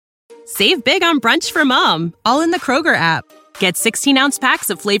Save big on brunch for mom, all in the Kroger app. Get 16-ounce packs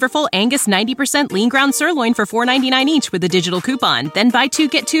of flavorful Angus 90% lean ground sirloin for $4.99 each with a digital coupon. Then buy 2,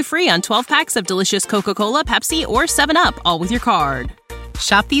 get 2 free on 12 packs of delicious Coca-Cola, Pepsi, or 7-Up, all with your card.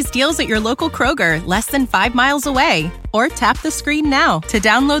 Shop these deals at your local Kroger, less than 5 miles away. Or tap the screen now to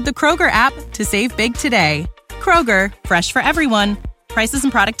download the Kroger app to save big today. Kroger, fresh for everyone. Prices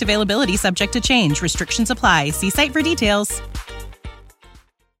and product availability subject to change. Restrictions apply. See site for details.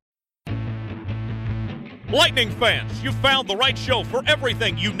 Lightning fans, you found the right show for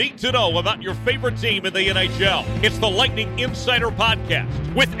everything you need to know about your favorite team in the NHL. It's the Lightning Insider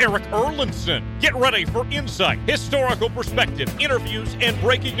Podcast with Eric Erlinson. Get ready for insight, historical perspective, interviews, and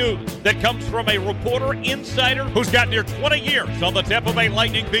breaking news that comes from a reporter insider who's got near 20 years on the Tampa Bay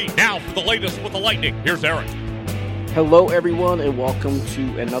Lightning beat. Now for the latest with the Lightning, here's Eric. Hello, everyone, and welcome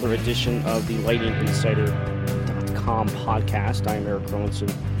to another edition of the LightningInsider.com podcast. I'm Eric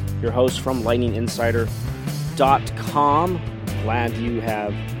Erlinson, your host from LightningInsider.com. Glad you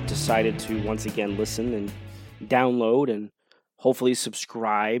have decided to once again listen and download and hopefully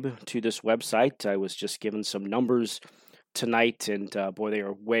subscribe to this website. I was just given some numbers tonight, and boy, they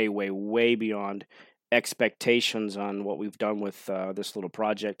are way beyond expectations on what we've done with this little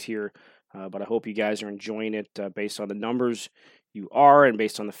project here. But I hope you guys are enjoying it based on the numbers you are and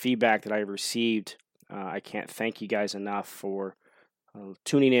based on the feedback that I've received. I can't thank you guys enough for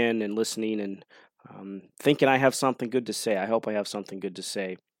tuning in and listening and thinking I have something good to say. I hope I have something good to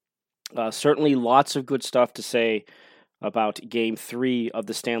say. Certainly lots of good stuff to say about Game 3 of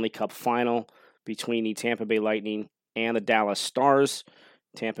the Stanley Cup Final between the Tampa Bay Lightning and the Dallas Stars.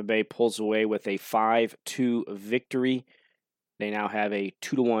 Tampa Bay pulls away with a 5-2 victory. They now have a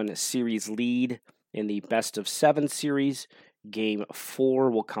 2-1 series lead in the best-of-7 series. Game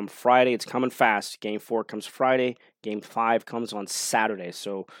 4 will come Friday. It's coming fast. Game 4 comes Friday. Game 5 comes on Saturday.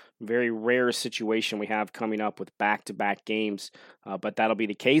 So very rare situation we have coming up with back-to-back games. But that'll be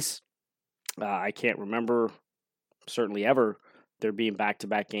the case. I can't remember, certainly ever, there being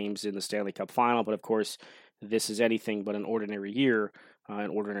back-to-back games in the Stanley Cup Final. But of course, this is anything but an ordinary year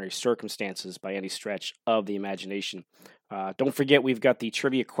in ordinary circumstances by any stretch of the imagination. Don't forget, we've got the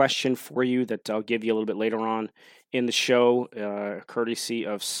trivia question for you that I'll give you a little bit later on in the show, courtesy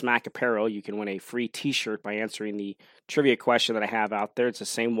of Smack Apparel. You can win a free t-shirt by answering the trivia question that I have out there. It's the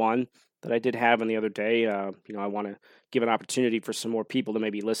same one that I did have on the other day. I want to give an opportunity for some more people to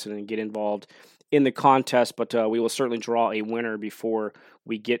maybe listen and get involved in the contest, but we will certainly draw a winner before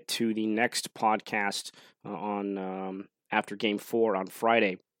we get to the next podcast on after Game 4 on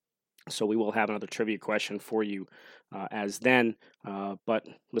Friday. So we will have another trivia question for you as then, but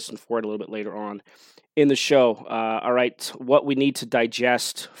listen for it a little bit later on in the show. All right, what we need to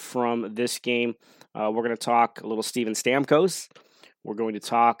digest from this game. We're going to talk a little Steven Stamkos. We're going to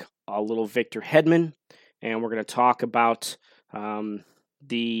talk a little Victor Hedman, and we're going to talk about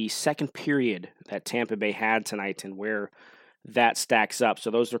the second period that Tampa Bay had tonight and where that stacks up.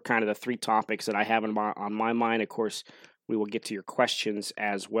 So those are kind of the three topics that I have on my mind. Of course, we will get to your questions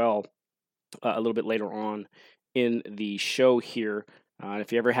as well a little bit later on in the show here.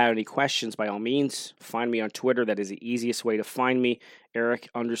 If you ever have any questions, by all means, find me on Twitter. That is the easiest way to find me,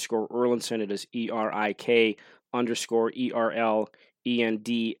 Eric_Erlinson. It is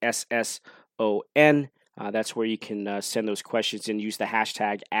ERIK_ERLENDSSON. That's where you can send those questions and use the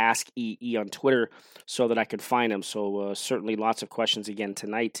hashtag AskEE on Twitter so that I can find them. So certainly lots of questions again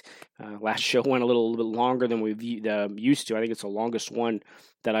tonight. Last show went a little bit longer than we've used to. I think it's the longest one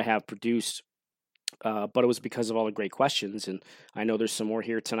that I have produced. But it was because of all the great questions, and I know there's some more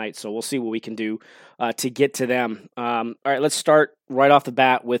here tonight, so we'll see what we can do to get to them. All right, let's start right off the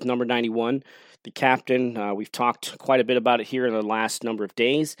bat with number 91, the captain. We've talked quite a bit about it here in the last number of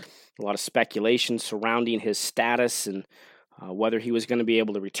days. A lot of speculation surrounding his status and whether he was going to be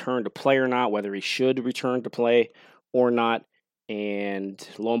able to return to play or not, whether he should return to play or not. And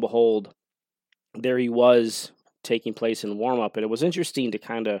lo and behold, there he was taking place in warm-up. And it was interesting to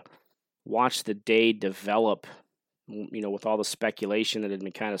kind of watch the day develop, with all the speculation that had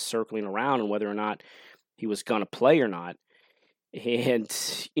been kind of circling around and whether or not he was going to play or not. And,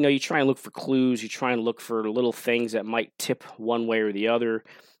 you try and look for clues. You try and look for little things that might tip one way or the other.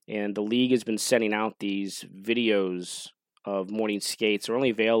 And the league has been sending out these videos of morning skates. They're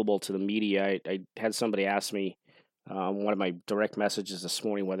only available to the media. I had somebody ask me on one of my direct messages this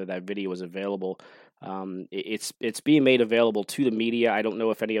morning whether that video was available. It's being made available to the media. I don't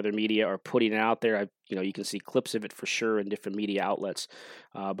know if any other media are putting it out there. You can see clips of it for sure in different media outlets,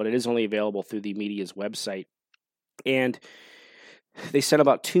 but it is only available through the media's website. And they sent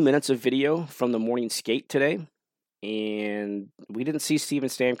about 2 minutes of video from the morning skate today. and we didn't see Steven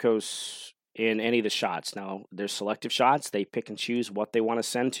Stamkos in any of the shots. Now, there's selective shots. They pick and choose what they want to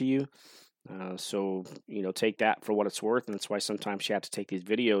send to you. So, take that for what it's worth, and that's why sometimes you have to take these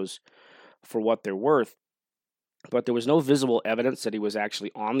videos for what they're worth. But there was no visible evidence that he was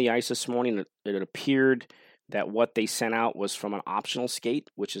actually on the ice this morning. It appeared that what they sent out was from an optional skate,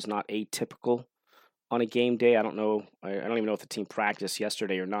 which is not atypical on a game day. I don't know. I don't even know if the team practiced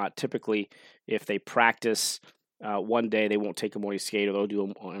yesterday or not. Typically, if they practice one day, they won't take a morning skate, or they'll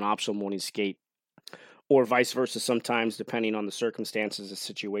do an optional morning skate, or vice versa sometimes, depending on the circumstances of the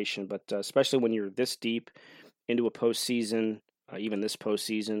situation. But especially when you're this deep into a postseason, even this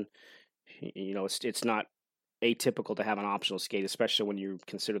postseason, it's not atypical to have an optional skate, especially when you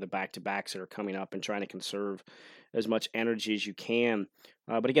consider the back-to-backs that are coming up and trying to conserve as much energy as you can.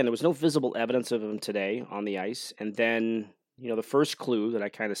 But again, there was no visible evidence of him today on the ice. And then, the first clue that I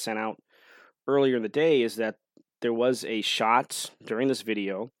kind of sent out earlier in the day is that there was a shot during this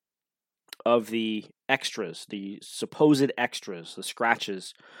video of the extras, the supposed extras, the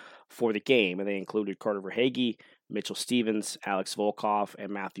scratches for the game. And they included Carter Verhaeghe, Mitchell Stevens, Alex Volkov,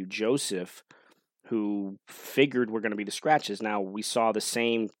 and Matthew Joseph, who figured were going to be the scratches. Now, we saw the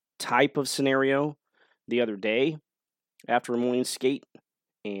same type of scenario the other day after a morning skate,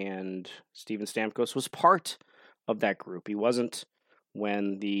 and Steven Stamkos was part of that group. He wasn't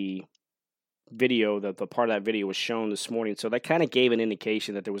when the video, the part of that video was shown this morning, so that kind of gave an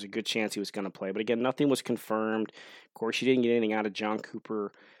indication that there was a good chance he was going to play. But again, nothing was confirmed. Of course, you didn't get anything out of Jon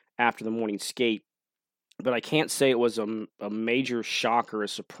Cooper after the morning skate, but I can't say it was a major shock or a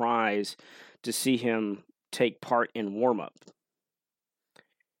surprise to see him take part in warm-up.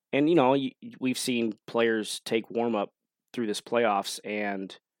 And, we've seen players take warm-up through this playoffs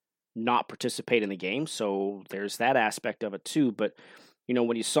and not participate in the game, so there's that aspect of it too. But,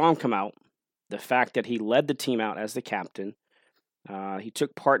 when you saw him come out, the fact that he led the team out as the captain, he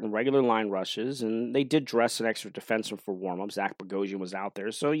took part in regular line rushes, and they did dress an extra defenseman for warm-up. Zach Bogosian was out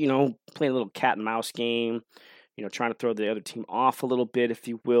there, so, playing a little cat-and-mouse game, trying to throw the other team off a little bit, if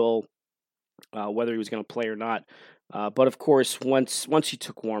you will. Whether he was going to play or not. But of course, once he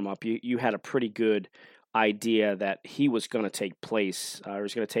took warm-up, you had a pretty good idea that he was going to take place, or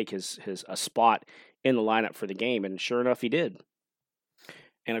was going to take a spot in the lineup for the game, and sure enough, he did.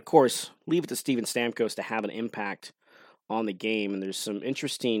 And of course, leave it to Steven Stamkos to have an impact on the game, and there's some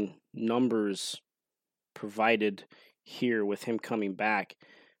interesting numbers provided here with him coming back.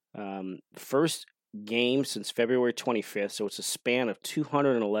 First game since February 25th, so it's a span of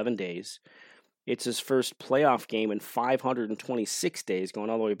 211 days. It's his first playoff game in 526 days,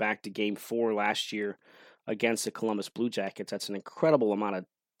 going all the way back to Game 4 last year against the Columbus Blue Jackets. That's an incredible amount of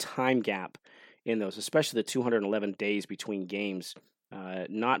time gap in those, especially the 211 days between games.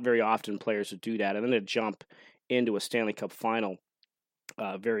 Not very often players would do that. And then to jump into a Stanley Cup final,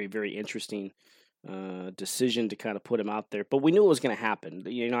 very, very interesting decision to kind of put him out there. But we knew it was going to happen.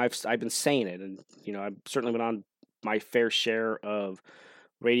 I've been saying it, and I've certainly been on my fair share of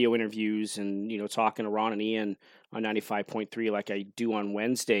radio interviews and talking to Ron and Ian on 95.3 like I do on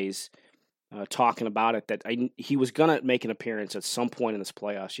Wednesdays, talking about it, that he was going to make an appearance at some point in this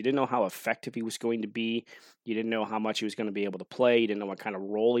playoffs. You didn't know how effective he was going to be. You didn't know how much he was going to be able to play. You didn't know what kind of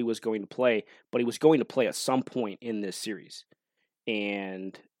role he was going to play, but he was going to play at some point in this series.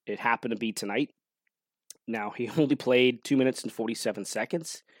 And it happened to be tonight. Now, he only played 2 minutes and 47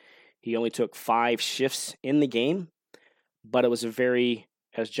 seconds. He only took 5 shifts in the game, but it was a very,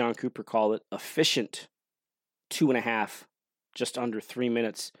 as Jon Cooper called it, efficient 2.5, just under 3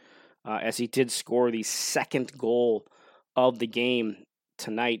 minutes, as he did score the second goal of the game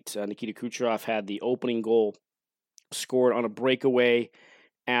tonight. Nikita Kucherov had the opening goal scored on a breakaway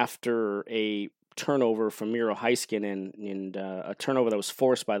after a turnover from Miro Heiskanen, and a turnover that was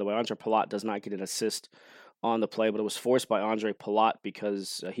forced, by the way. Andre Palat does not get an assist on the play, but it was forced by Andre Palat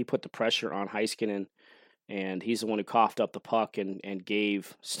because he put the pressure on Heiskanen, and he's the one who coughed up the puck and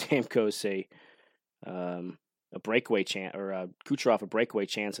gave Stamkos a breakaway chance, or Kucherov a breakaway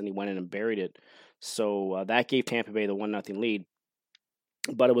chance, and he went in and buried it. So that gave Tampa Bay the 1-0 lead.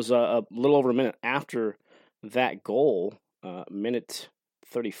 But it was a little over a minute after that goal, minute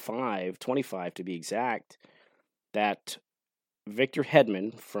 25 to be exact, that Victor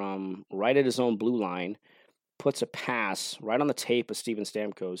Hedman from right at his own blue line puts a pass right on the tape of Steven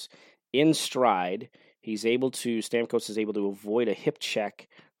Stamkos in stride. Stamkos is able to avoid a hip check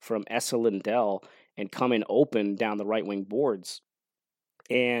from Esa Lindell and come in open down the right wing boards.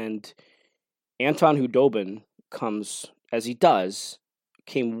 And Anton Khudobin comes, as he does,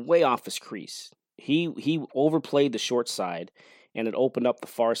 came way off his crease. He overplayed the short side, and it opened up the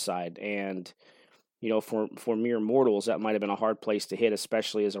far side. And for mere mortals, that might have been a hard place to hit,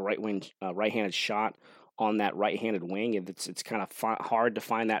 especially as a right-handed shot on that right-handed wing. It's kind of hard to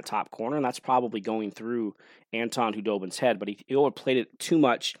find that top corner, and that's probably going through Anton Khudobin's head. But he overplayed it too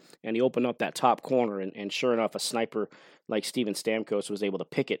much, and he opened up that top corner, and sure enough, a sniper like Steven Stamkos was able to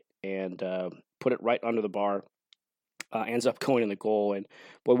pick it and put it right under the bar. Ends up going in the goal, and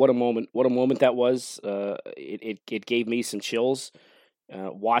boy, what a moment! What a moment that was! It gave me some chills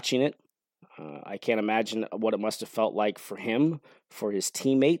watching it. I can't imagine what it must have felt like for him, for his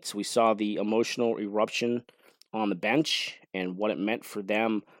teammates. We saw the emotional eruption on the bench and what it meant for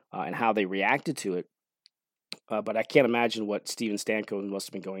them and how they reacted to it. But I can't imagine what Steven Stamkos must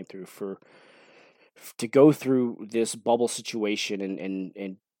have been going through to go through this bubble situation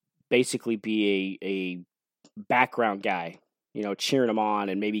and basically be a background guy, cheering him on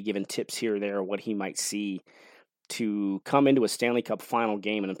and maybe giving tips here or there what he might see, to come into a Stanley Cup final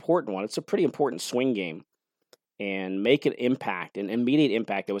game, an important one. It's a pretty important swing game, and make an impact, an immediate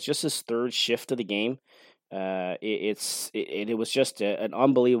impact. It was just his third shift of the game. It was just an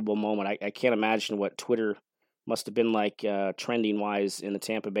unbelievable moment. I can't imagine what Twitter must have been like trending-wise in the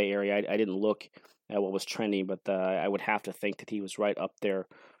Tampa Bay area. I didn't look at what was trending, but I would have to think that he was right up there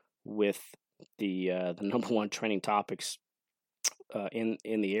with the number one trending topics in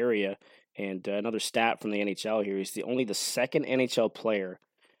the area. And another stat from the NHL here: he's only the second NHL player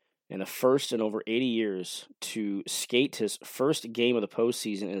and the first in over 80 years to skate his first game of the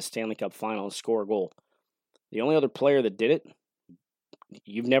postseason in a Stanley Cup final and score a goal. The only other player that did it,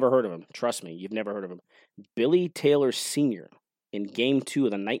 you've never heard of him. Trust me, you've never heard of him. Billy Taylor Sr. in Game 2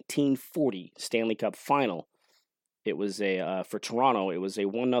 of the 1940 Stanley Cup final. It was for Toronto, it was a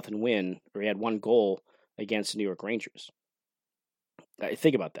 1-0 win, or he had one goal against the New York Rangers.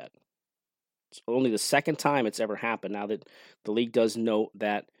 Think about that. It's only the second time it's ever happened. Now that the league does note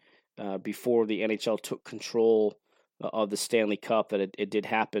that before the NHL took control of the Stanley Cup, that it did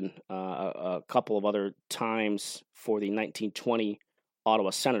happen a couple of other times for the 1920 Ottawa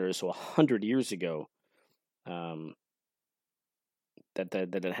Senators, so 100 years ago, that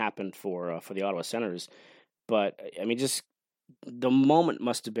it happened for the Ottawa Senators. But I mean, just the moment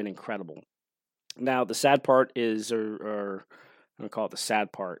must have been incredible. Now the sad part is, or I'm going to call it the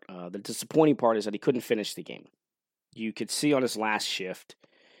sad part. The disappointing part is that he couldn't finish the game. You could see on his last shift,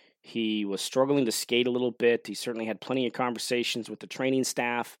 he was struggling to skate a little bit. He certainly had plenty of conversations with the training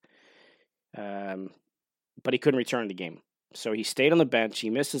staff, but he couldn't return to the game. So he stayed on the bench. He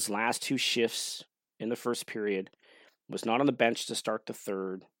missed his last two shifts in the first period, was not on the bench to start the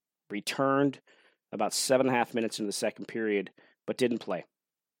third, returned about 7.5 minutes into the second period, but didn't play.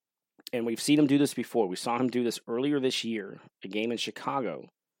 And we've seen him do this before. We saw him do this earlier this year, a game in Chicago,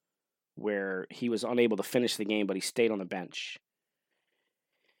 where he was unable to finish the game, but he stayed on the bench.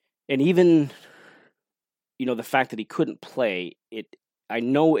 And even, the fact that he couldn't play, I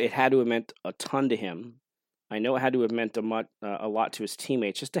know it had to have meant a ton to him. I know it had to have meant a lot to his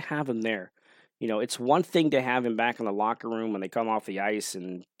teammates just to have him there. It's one thing to have him back in the locker room when they come off the ice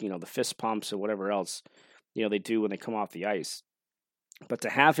and, the fist pumps or whatever else, they do when they come off the ice. But to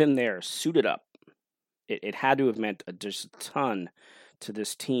have him there, suited up, it had to have meant just a ton to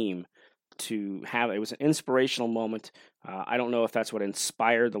this team to have. It was an inspirational moment. I don't know if that's what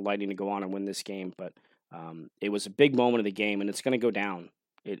inspired the Lightning to go on and win this game, but it was a big moment of the game, and it's going to go down.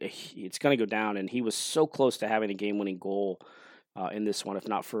 It's going to go down, and he was so close to having a game-winning goal in this one. If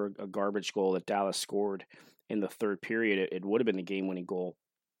not for a garbage goal that Dallas scored in the third period, it would have been the game-winning goal.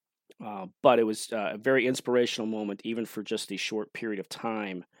 But it was a very inspirational moment, even for just the short period of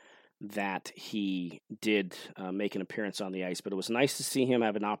time that he did make an appearance on the ice. But it was nice to see him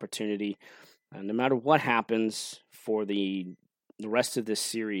have an opportunity. No matter what happens for the rest of this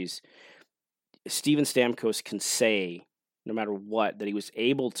series, Steven Stamkos can say, no matter what, that he was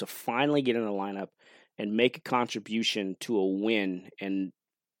able to finally get in the lineup and make a contribution to a win. And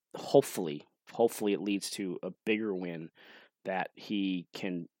hopefully it leads to a bigger win that he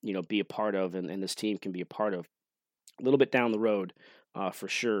can, be a part of, and this team can be a part of a little bit down the road, for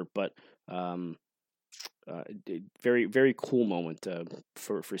sure. But very, very cool moment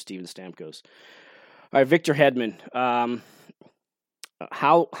for Steven Stamkos. All right, Victor Hedman.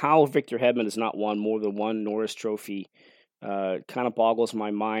 How Victor Hedman has not won more than one Norris Trophy kind of boggles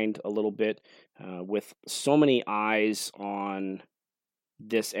my mind a little bit. With so many eyes on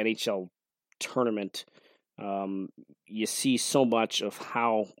this NHL tournament, you see so much of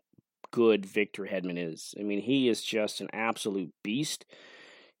how good Victor Hedman is. I mean, he is just an absolute beast.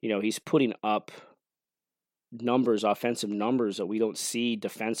 He's putting up numbers, offensive numbers that we don't see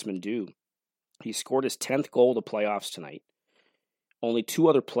defensemen do. He scored his 10th goal of the playoffs tonight. only two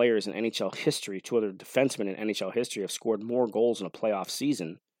other players in NHL history, two other defensemen in NHL history have scored more goals in a playoff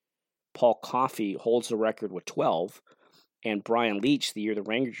season. Paul Coffey holds the record with 12, and Brian Leetch, the year the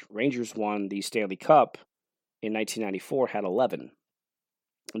Rangers won the Stanley Cup in 1994, had 11.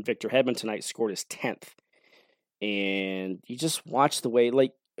 And Victor Hedman tonight scored his 10th. And you just watch the way,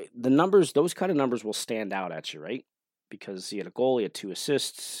 like, the numbers, those kind of numbers will stand out at you, right? Because he had a goal, he had 2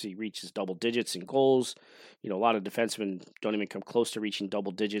 assists, he reaches double digits in goals. You know, a lot of defensemen don't even come close to reaching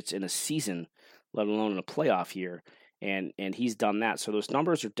double digits in a season, let alone in a playoff year. And he's done that. So those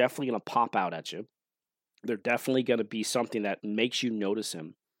numbers are definitely going to pop out at you. They're definitely going to be something that makes you notice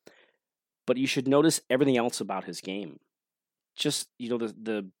him. But you should notice everything else about his game. Just, you know,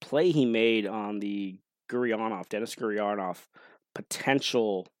 the play he made on the Dennis Gurianov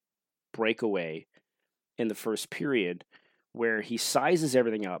potential breakaway in the first period, where he sizes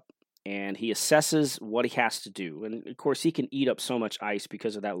everything up and he assesses what he has to do. And of course, he can eat up so much ice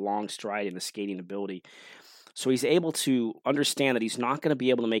because of that long stride and the skating ability. So he's able to understand that he's not going to be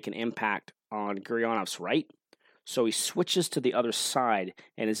able to make an impact on Gurianov's right. So he switches to the other side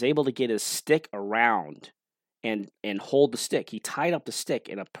and is able to get his stick around and hold the stick. He tied up the stick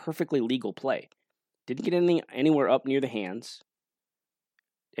in a perfectly legal play. Didn't get anywhere up near the hands.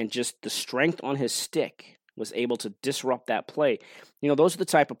 And just the strength on his stick was able to disrupt that play. You know, those are the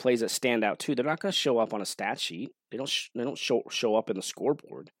type of plays that stand out too. They're not going to show up on a stat sheet. They don't show up in the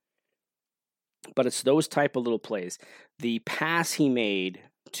scoreboard. But it's those type of little plays. The pass he made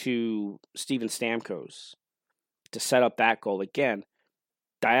to Steven Stamkos to set up that goal, again,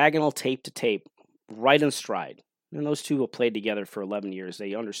 diagonal tape to tape, right in stride. And those two have played together for 11 years.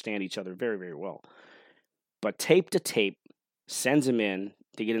 They understand each other very, very well. But tape to tape sends him in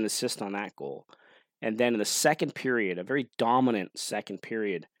to get an assist on that goal. And then in the second period, a very dominant second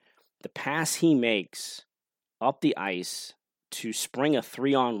period, the pass he makes up the ice to spring a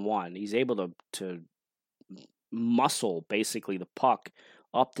 3-on-1, he's able to muscle basically the puck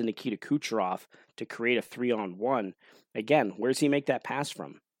up to Nikita Kucherov to create a 3-on-1. Again, where does he make that pass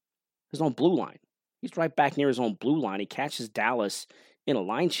from? His own blue line. He's right back near his own blue line. He catches Dallas in a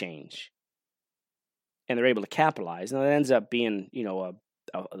line change, and they're able to capitalize. Now, it ends up being, you know,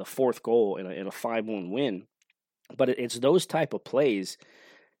 the fourth goal in a 5-1 win. But it's those type of plays,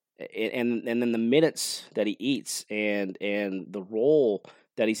 and then the minutes that he eats and the role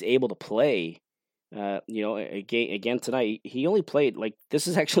that he's able to play. You know, again tonight, he only played, like, this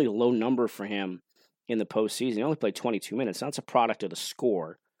is actually a low number for him in the postseason. He only played 22 minutes. That's a product of the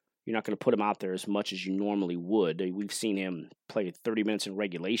score. You're not going to put him out there as much as you normally would. We've seen him play 30 minutes in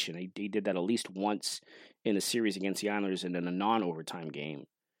regulation. He did that at least once in the series against the Islanders and in a non-overtime game.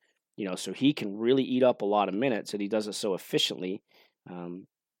 You know, so he can really eat up a lot of minutes, and he does it so efficiently. You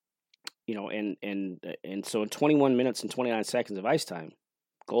know, and so in 21 minutes and 29 seconds of ice time,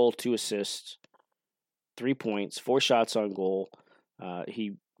 goal, 2 assists, 3 points, 4 shots on goal.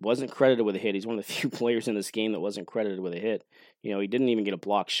 He wasn't credited with a hit. He's one of the few players in this game that wasn't credited with a hit. You know, he didn't even get a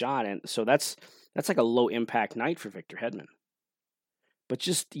blocked shot, and so that's like a low impact night for Victor Hedman. But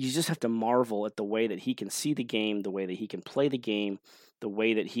you just have to marvel at the way that he can see the game, the way that he can play the game, the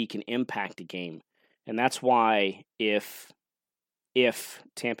way that he can impact the game. And that's why if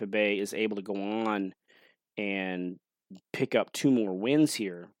Tampa Bay is able to go on and pick up 2 more wins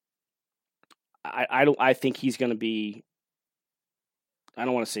here, I think he's going to be, I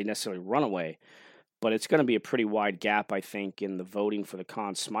don't want to say necessarily runaway, but it's going to be a pretty wide gap, I think, in the voting for the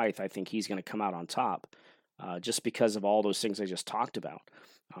Conn Smythe. I think he's going to come out on top just because of all those things I just talked about.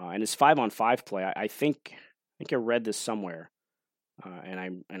 And his 5-on-5 play, I think I read this somewhere,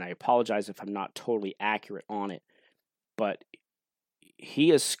 and I apologize if I'm not totally accurate on it, but he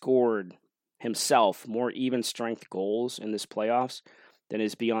has scored himself more even strength goals in this playoffs than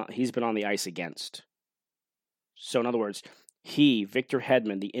he's been on the ice against. So in other words, Victor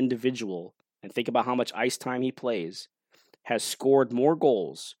Hedman, the individual, and think about how much ice time he plays, has scored more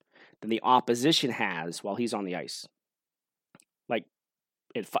goals than the opposition has while he's on the ice. Like,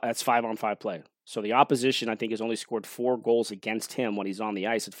 that's 5-on-5 play. So the opposition, I think, has only scored 4 goals against him when he's on the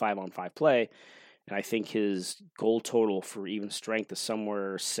ice at 5-on-5 play. And I think his goal total for even strength is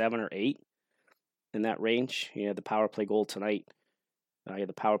somewhere 7 or 8 in that range. He had the power play goal tonight. He had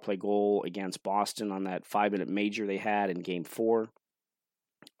the power play goal against Boston on that 5-minute major they had in Game 4.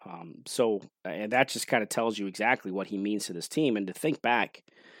 And that just kind of tells you exactly what he means to this team. And to think back,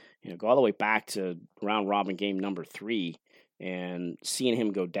 go all the way back to round robin game number 3 and seeing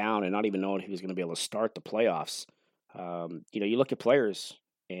him go down and not even knowing he was going to be able to start the playoffs. You look at players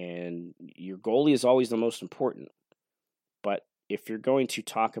and your goalie is always the most important. But if you're going to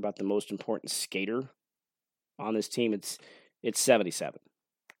talk about the most important skater on this team, it's 77.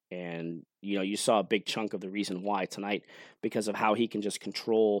 And, you saw a big chunk of the reason why tonight because of how he can just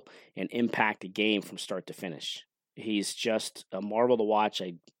control and impact a game from start to finish. He's just a marvel to watch.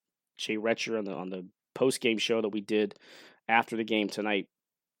 Jay Retcher on the post-game show that we did after the game tonight,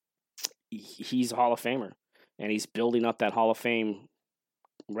 he's a Hall of Famer, and he's building up that Hall of Fame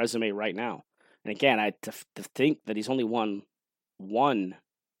resume right now. And again, to think that he's only won one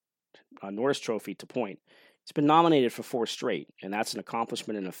Norris Trophy to point. He's been nominated for 4 straight, and that's an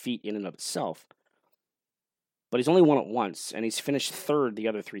accomplishment and a feat in and of itself. But he's only won it once, and he's finished third the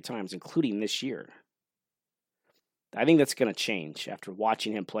other 3 times, including this year. I think that's going to change after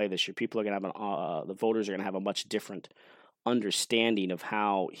watching him play this year. People are going to have the voters are going to have a much different understanding of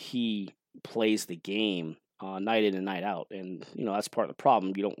how he plays the game night in and night out. And, that's part of the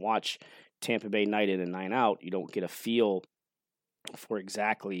problem. You don't watch Tampa Bay night in and night out. You don't get a feel for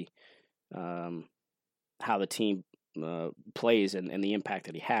exactly how the team plays and the impact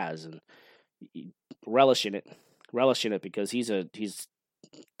that he has. And relish in it because he's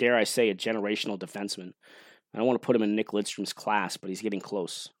dare I say, a generational defenseman. I don't want to put him in Nick Lidstrom's class, but he's getting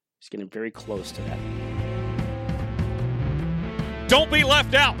close. He's getting very close to that. Don't be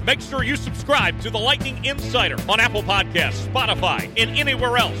left out. Make sure you subscribe to the Lightning Insider on Apple Podcasts, Spotify, and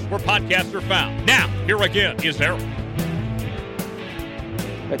anywhere else where podcasts are found. Now, here again is Eric.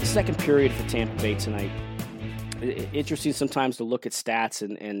 At the second period for Tampa Bay tonight, interesting sometimes to look at stats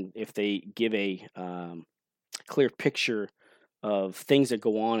and if they give a clear picture of things that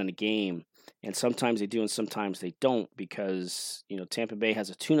go on in a game. And sometimes they do and sometimes they don't because, Tampa Bay has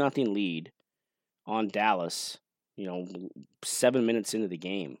a 2-0 lead on Dallas, 7 minutes into the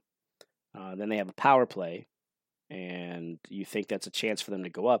game. Then they have a power play, and you think that's a chance for them to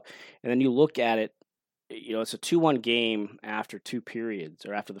go up. And then you look at it, it's a 2-1 game after 2 periods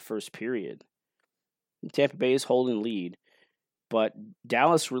or after the first period. Tampa Bay is holding lead, but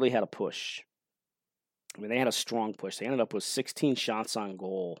Dallas really had a push. I mean, they had a strong push. They ended up with 16 shots on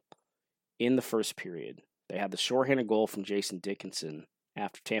goal in the first period. They had the shorthanded goal from Jason Dickinson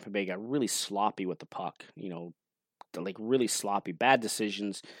after Tampa Bay got really sloppy with the puck. Really sloppy, bad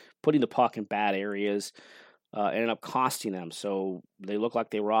decisions, putting the puck in bad areas, ended up costing them. So they looked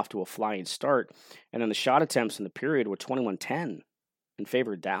like they were off to a flying start. And then the shot attempts in the period were 21-10 in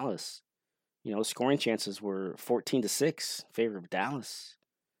favor of Dallas. Scoring chances were 14-6 in favor of Dallas.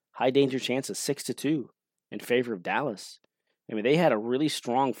 High danger chances 6-2 in favor of Dallas. I mean, they had a really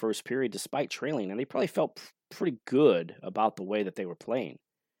strong first period despite trailing, and they probably felt pretty good about the way that they were playing.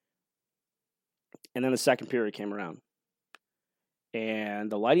 And then the second period came around. And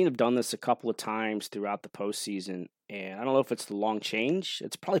the Lightning have done this a couple of times throughout the postseason, and I don't know if it's the long change.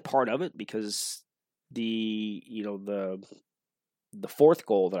 It's probably part of it because the fourth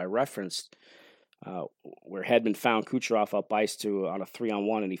goal that I referenced, where Hedman found Kucherov up ice on a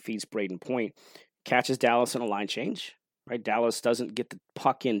 3-on-1, and he feeds Braden Point, catches Dallas in a line change. Right, Dallas doesn't get the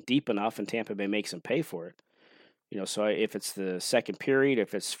puck in deep enough, and Tampa Bay makes them pay for it. So if it's the second period,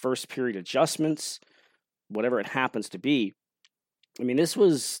 if it's first period adjustments, whatever it happens to be, I mean, this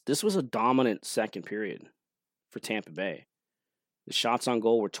was a dominant second period for Tampa Bay. The shots on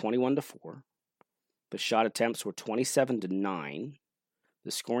goal were 21-4. The shot attempts were 27-9.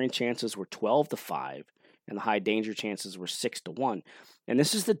 The scoring chances were 12-5, and the high danger chances were 6-1. And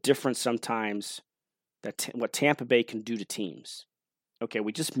this is the difference sometimes. What Tampa Bay can do to teams. Okay,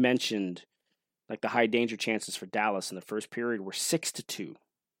 we just mentioned the high danger chances for Dallas in the first period were 6-2.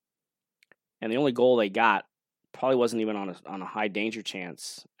 And the only goal they got probably wasn't even on a high danger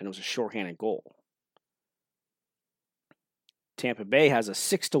chance, and it was a shorthanded goal. Tampa Bay has a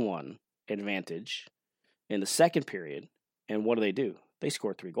 6-1 advantage in the second period, and what do? They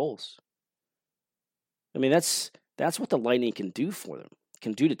score 3 goals. I mean, that's what the Lightning can do for them,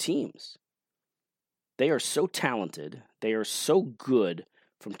 can do to teams. They are so talented. They are so good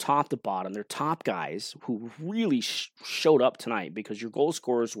from top to bottom. They're top guys who really showed up tonight because your goal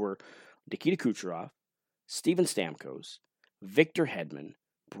scorers were Nikita Kucherov, Steven Stamkos, Victor Hedman,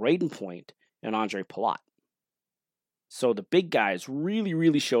 Braden Point, and Andre Palat. So the big guys really,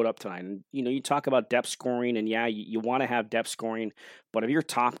 really showed up tonight. And, you talk about depth scoring, and you want to have depth scoring, but if your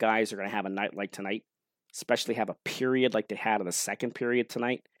top guys are going to have a night like tonight, especially have a period like they had in the second period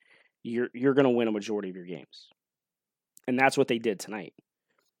tonight, you're going to win a majority of your games. And that's what they did tonight.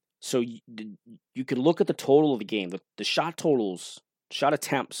 So you could look at the total of the game. The shot totals, shot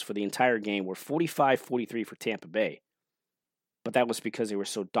attempts for the entire game were 45-43 for Tampa Bay. But that was because they were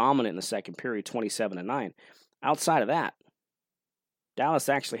so dominant in the second period, 27-9. Outside of that, Dallas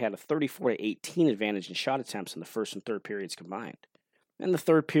actually had a 34-18 advantage in shot attempts in the first and third periods combined. And the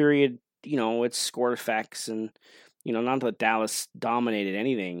third period, it's score effects and Not that Dallas dominated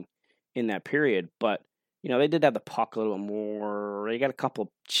anything in that period, but, they did have the puck a little bit more. They got a couple of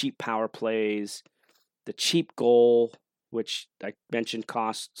cheap power plays. The cheap goal, which I mentioned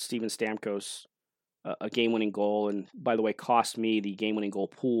cost Steven Stamkos a game-winning goal, and by the way, cost me the game-winning goal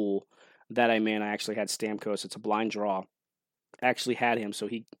pool that I actually had Stamkos. It's a blind draw. I actually had him, so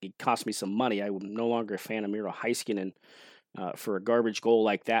he cost me some money. I'm no longer a fan of Miro Heiskanen for a garbage goal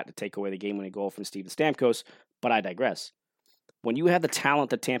like that to take away the game-winning goal from Steven Stamkos, but I digress. When you have the talent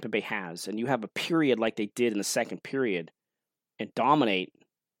that Tampa Bay has, and you have a period like they did in the second period and dominate,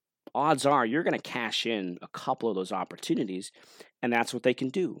 odds are you're going to cash in a couple of those opportunities, and that's what they can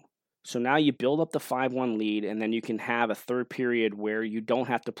do. So now you build up the 5-1 lead, and then you can have a third period where you don't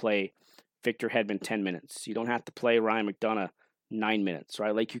have to play Victor Hedman 10 minutes. You don't have to play Ryan McDonagh 9 minutes,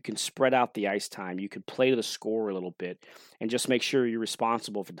 right? Like, you can spread out the ice time. You can play to the score a little bit and just make sure you're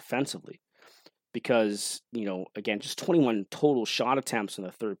responsible for defensively. Because, again, just 21 total shot attempts in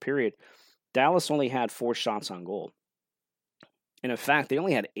the third period. Dallas only had 4 shots on goal. And in fact, they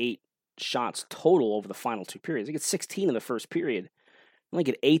only had 8 shots total over the final 2 periods. They get 16 in the first period. Only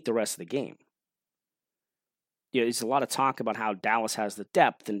get 8 the rest of the game. There's a lot of talk about how Dallas has the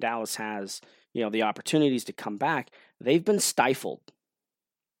depth and Dallas has, the opportunities to come back. They've been stifled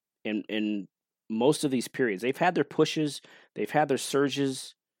in most of these periods. They've had their pushes. They've had their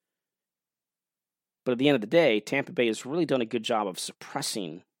surges. But at the end of the day, Tampa Bay has really done a good job of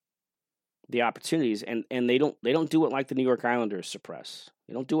suppressing the opportunities, and they don't do it like the New York Islanders suppress.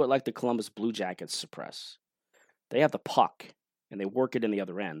 They don't do it like the Columbus Blue Jackets suppress. They have the puck, and they work it in the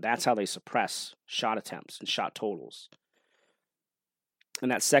other end. That's how they suppress shot attempts and shot totals. And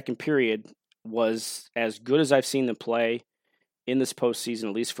that second period was as good as I've seen them play in this postseason,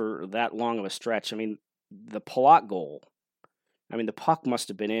 at least for that long of a stretch. The Palat goal, the puck must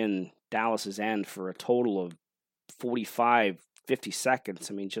have been in Dallas's end for a total of 45, 50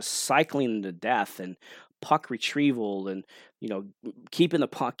 seconds. Just cycling to death and puck retrieval and, keeping the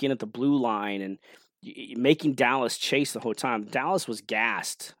puck in at the blue line and making Dallas chase the whole time. Dallas was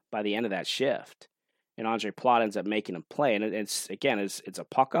gassed by the end of that shift, and Andre Palat ends up making him play. And it's a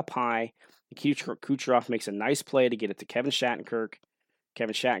puck up high. Kucherov makes a nice play to get it to Kevin Shattenkirk.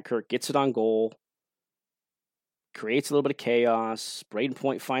 Kevin Shattenkirk gets it on goal, creates a little bit of chaos. Braden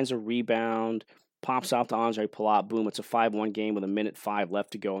Point finds a rebound, pops out to Andre Palat. Boom, it's a 5-1 game with 1:05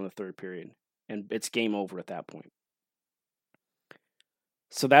 left to go in the third period. And it's game over at that point.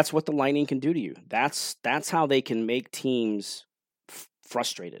 So that's what the Lightning can do to you. That's how they can make teams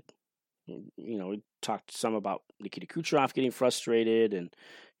frustrated. We talked some about Nikita Kucherov getting frustrated and,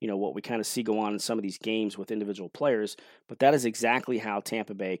 what we kind of see go on in some of these games with individual players. But that is exactly how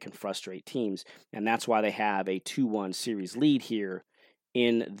Tampa Bay can frustrate teams. And that's why they have a 2-1 series lead here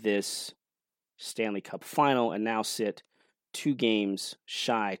in this Stanley Cup final and now sit 2 games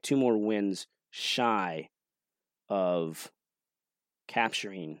shy, 2 more wins shy of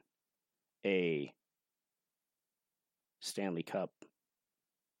capturing a Stanley Cup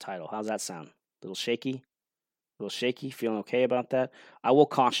title. How's that sound? A little shaky? Feeling okay about that? I will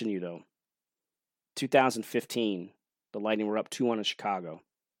caution you, though. 2015, the Lightning were up 2-1 in Chicago.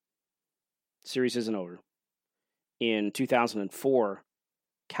 Series isn't over. In 2004,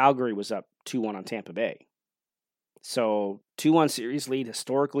 Calgary was up 2-1 on Tampa Bay. So 2-1 series lead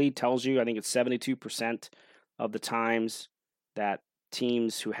historically tells you, I think it's 72% of the times that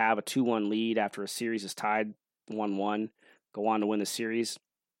teams who have a 2-1 lead after a series is tied 1-1 go on to win the series.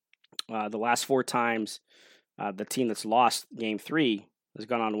 The last 4 times, the team that's lost Game 3 has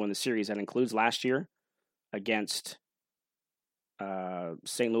gone on to win the series. That includes last year against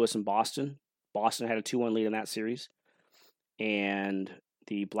St. Louis and Boston. Boston had a 2-1 lead in that series. And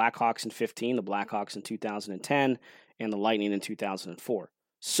the Blackhawks in 15, the Blackhawks in 2010, and the Lightning in 2004.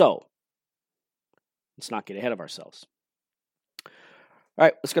 So, let's not get ahead of ourselves. All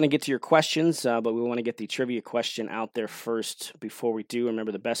right, let's going to get to your questions, but we want to get the trivia question out there first. Before we do,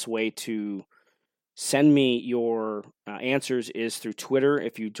 remember the best way to send me your answers is through Twitter.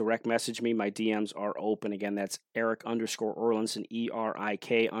 If you direct message me, my DMs are open. Again, that's Erik_Erlendsson,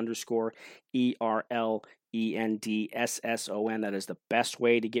 ERIK_ERLENDSSON. That is the best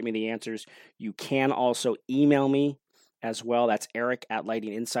way to get me the answers. You can also email me as well. That's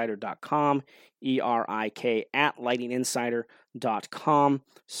Erik@lightninginsider.com, ERIK@lightninginsider.com.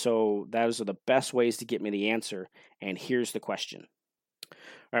 So those are the best ways to get me the answer. And here's the question.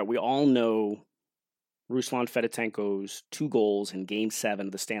 All right, we all know Ruslan Fedotenko's 2 goals in Game 7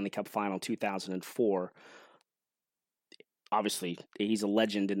 of the Stanley Cup Final 2004. Obviously, he's a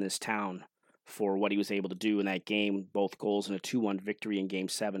legend in this town for what he was able to do in that game, both goals and a 2-1 victory in Game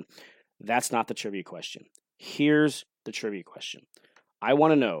 7. That's not the trivia question. Here's the trivia question. I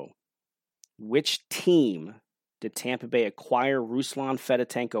want to know, which team did Tampa Bay acquire Ruslan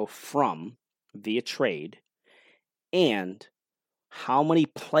Fedotenko from via trade? And how many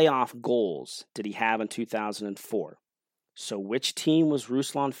playoff goals did he have in 2004? So which team was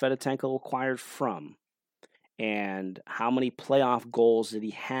Ruslan Fedotenko acquired from? And how many playoff goals did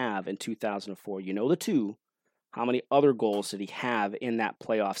he have in 2004? You know the two. How many other goals did he have in that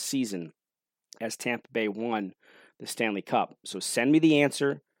playoff season as Tampa Bay won the Stanley Cup? So send me the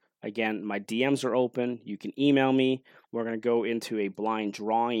answer. Again, my DMs are open. You can email me. We're going to go into a blind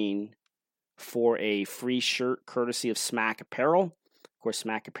drawing for a free shirt courtesy of Smack Apparel. Of course,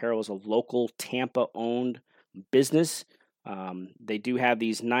 Smack Apparel is a local Tampa-owned business. They do have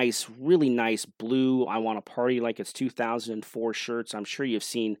these nice, really nice blue, I want to party like it's 2004 shirts. I'm sure you've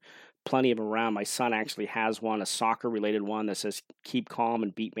seen plenty of them around. My son actually has one, a soccer-related one that says, "Keep calm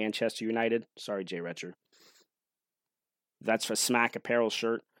and beat Manchester United." Sorry, Jay Retcher. That's a Smack Apparel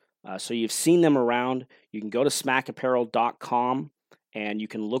shirt. So you've seen them around. You can go to smackapparel.com and you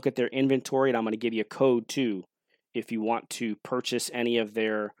can look at their inventory, and I'm going to give you a code too if you want to purchase any of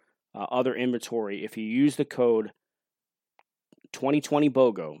their other inventory. If you use the code 2020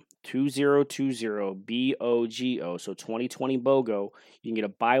 BOGO, 2020 BOGO, so 2020 BOGO, you can get a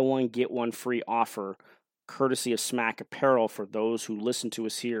buy one, get one free offer courtesy of Smack Apparel for those who listen to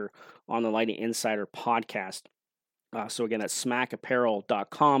us here on the Lightning Insider podcast. So again, that's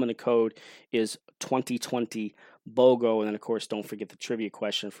smackapparel.com, and the code is 2020 BOGO. And then, of course, don't forget the trivia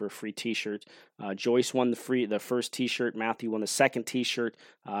question for a free T-shirt. Joyce won the first T-shirt. Matthew won the second T-shirt.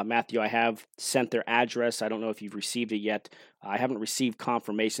 Matthew, I have sent their address. I don't know if you've received it yet. I haven't received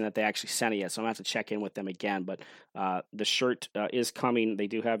confirmation that they actually sent it yet, so I'm going to have to check in with them again. But the shirt is coming. They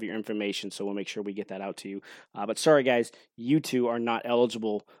do have your information, so we'll make sure we get that out to you. But sorry, guys, you two are not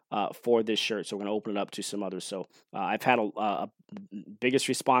eligible for this shirt, so we're going to open it up to some others. So I've had a biggest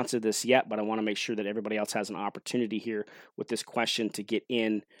response to this yet, but I want to make sure that everybody else has an opportunity here with this question to get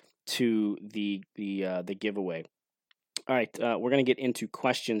in to the giveaway. All right, we're going to get into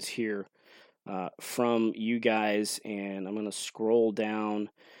questions here from you guys, and I'm going to scroll down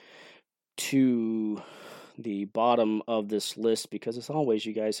to the bottom of this list because, as always,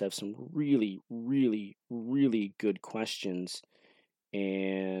 you guys have some really, really, really good questions,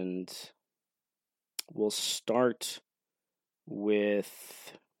 and we'll start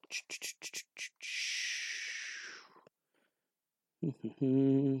with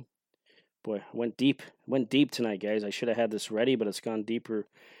boy, went deep tonight, guys. I should have had this ready, but it's gone deeper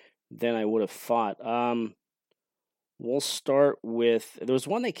than I would have thought. We'll start with, there was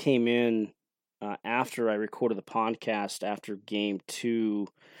one that came in after I recorded the podcast after Game 2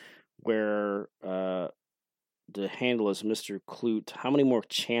 where the handle is Mr. Clute. How many more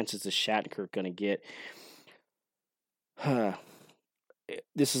chances is Shattenkirk going to get?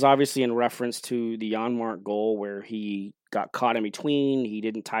 This is obviously in reference to the Janmark goal where he got caught in between. He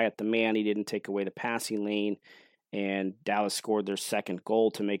didn't tie up the man. He didn't take away the passing lane. And Dallas scored their second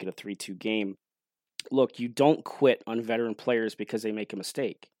goal to make it a 3-2 game. Look, you don't quit on veteran players because they make a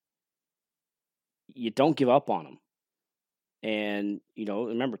mistake. You don't give up on them. And,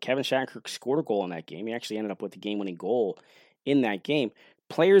 remember, Kevin Shattenkirk scored a goal in that game. He actually ended up with the game-winning goal in that game.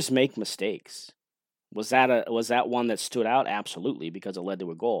 Players make mistakes. Was that one that stood out? Absolutely, because it led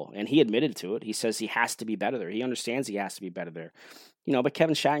to a goal. And he admitted to it. He says he has to be better there. He understands he has to be better there. But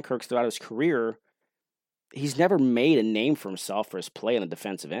Kevin Shattenkirk, throughout his career, he's never made a name for himself for his play on the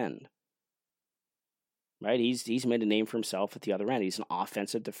defensive end. Right? He's made a name for himself at the other end. He's an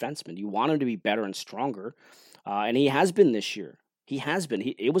offensive defenseman. You want him to be better and stronger, and he has been this year. He has been.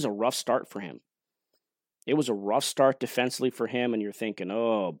 It was a rough start for him. It was a rough start defensively for him, and you're thinking,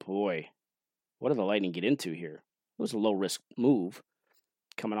 oh boy, what did the Lightning get into here? It was a low-risk move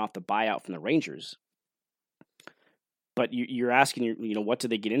coming off the buyout from the Rangers. But you're asking, what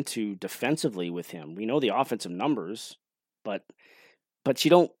did they get into defensively with him? We know the offensive numbers, but you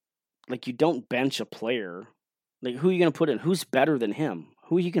don't bench a player. Like, who are you going to put in? Who's better than him?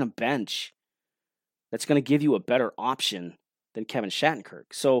 Who are you going to bench that's going to give you a better option than Kevin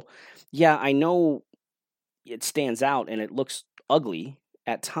Shattenkirk? So, yeah, I know it stands out and it looks ugly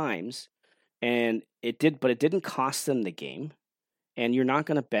at times, and it didn't cost them the game. And you're not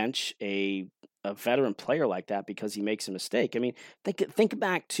going to bench a veteran player like that because he makes a mistake. I mean, think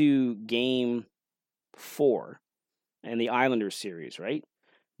back to Game 4 and the Islanders series, right?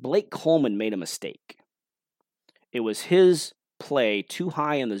 Blake Coleman made a mistake. It was his play too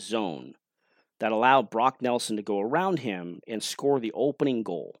high in the zone that allowed Brock Nelson to go around him and score the opening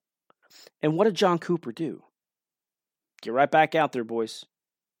goal. And what did John Cooper do? Get right back out there, boys.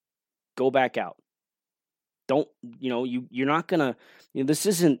 Go back out. Don't, you're not going to, this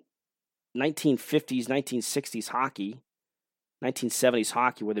isn't 1950s, 1960s hockey, 1970s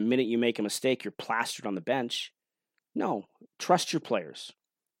hockey, where the minute you make a mistake, you're plastered on the bench. No, trust your players.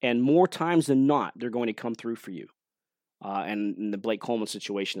 And more times than not, they're going to come through for you. And the Blake Coleman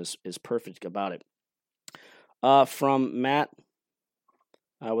situation is perfect about it. From Matt,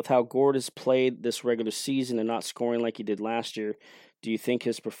 with how Gord has played this regular season and not scoring like he did last year, do you think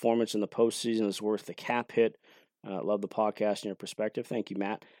his performance in the postseason is worth the cap hit? Love the podcast and your perspective. Thank you,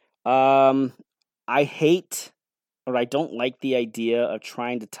 Matt. I hate, or I don't like the idea of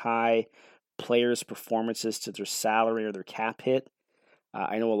trying to tie players' performances to their salary or their cap hit.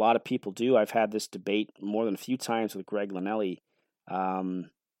 I know a lot of people do. I've had this debate more than a few times with Greg Linnelli.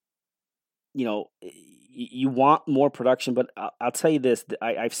 You want more production, but I'll tell you this.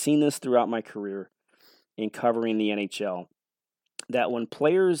 I've seen this throughout my career in covering the NHL, that when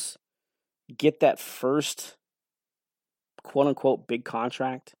players get that first quote-unquote big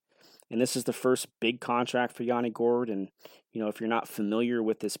contract, and this is the first big contract for Yanni Gourde, and if you're not familiar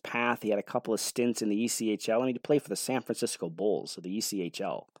with this path, he had a couple of stints in the ECHL, and he played for the San Francisco Bulls of the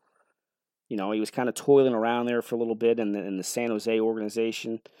ECHL. He was kind of toiling around there for a little bit in the San Jose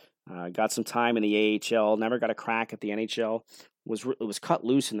organization. Got some time in the AHL, never got a crack at the NHL. Was cut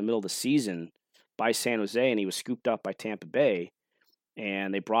loose in the middle of the season by San Jose, and he was scooped up by Tampa Bay.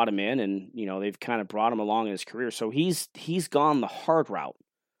 And they brought him in, and they've kind of brought him along in his career. So he's gone the hard route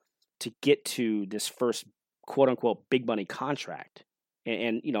to get to this first quote unquote big money contract.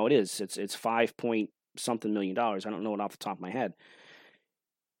 And it's $5-point-something million. I don't know it off the top of my head.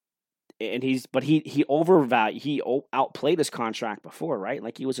 And he outplayed his contract before, right?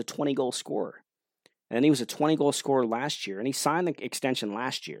 Like he was a 20-goal scorer. And then he was a 20-goal scorer last year, and he signed the extension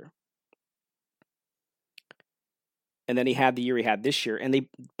last year. And then he had the year he had this year. And they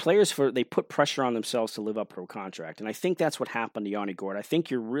put pressure on themselves to live up to a contract. And I think that's what happened to Yanni Gourde. I think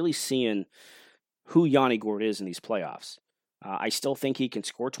you're really seeing who Yanni Gourde is in these playoffs. I still think he can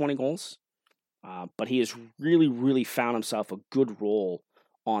score 20 goals, but he has really, really found himself a good role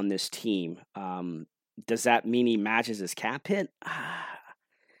on this team. Does that mean he matches his cap hit?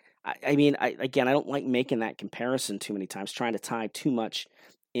 I don't like making that comparison too many times, trying to tie too much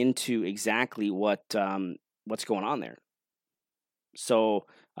into exactly what's going on there. So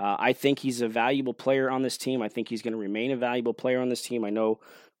I think he's a valuable player on this team. I think he's going to remain a valuable player on this team. I know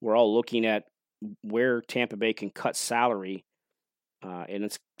we're all looking at where Tampa Bay can cut salary,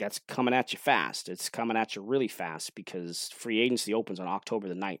 and that's coming at you fast. It's coming at you really fast because free agency opens on October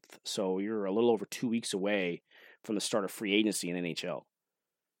the 9th. So you're a little over 2 weeks away from the start of free agency in NHL.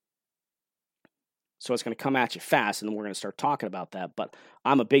 So it's going to come at you fast, and then we're going to start talking about that. But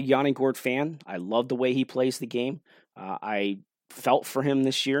I'm a big Yanni Gourde fan. I love the way he plays the game. I felt for him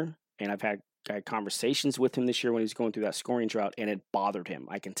this year, and I've had conversations with him this year when he's going through that scoring drought, and it bothered him.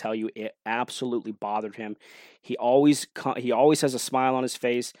 I can tell you it absolutely bothered him. He always has a smile on his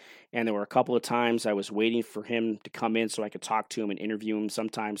face, and there were a couple of times I was waiting for him to come in so I could talk to him and interview him,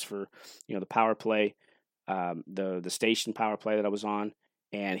 sometimes for the power play, the station power play that I was on.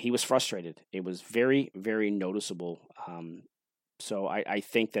 And he was frustrated. It was very, very noticeable. So I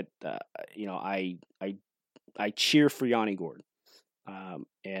think that I cheer for Yanni Gourde,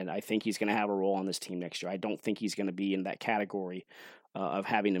 and I think he's going to have a role on this team next year. I don't think he's going to be in that category of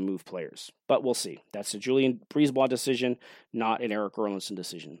having to move players, but we'll see. That's a Julien BriseBois decision, not an Erik Erlendsson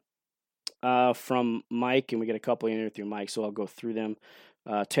decision. From Mike, and we get a couple in here through Mike, so I'll go through them.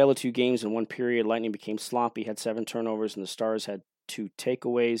 Tale of two games in one period. Lightning became sloppy, had 7 turnovers, and the Stars had 2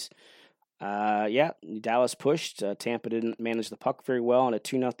 takeaways. Dallas pushed. Tampa didn't manage the puck very well, and a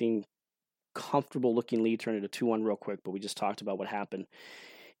 2-0 comfortable-looking lead turned into 2-1 real quick, but we just talked about what happened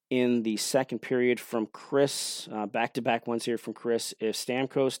in the second period. From Chris, back-to-back ones here from Chris. If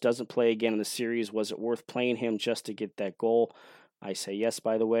Stamkos doesn't play again in the series, was it worth playing him just to get that goal? I say yes,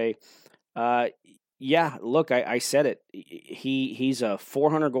 by the way. Look, I said it. He's a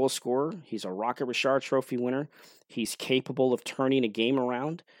 400-goal scorer. He's a Rocket Richard Trophy winner. He's capable of turning a game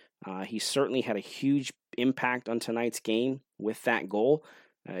around. He certainly had a huge impact on tonight's game with that goal.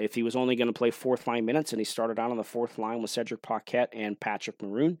 If he was only going to play fourth-line minutes, and he started out on the fourth line with Cedric Paquette and Patrick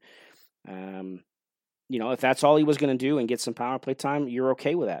Maroon, if that's all he was going to do and get some power play time, you're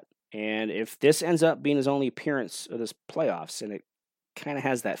okay with that. And if this ends up being his only appearance of this playoffs, and it kind of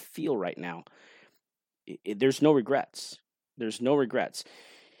has that feel right now, there's no regrets. There's no regrets.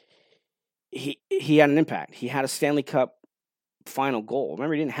 He had an impact. He had a Stanley Cup final goal.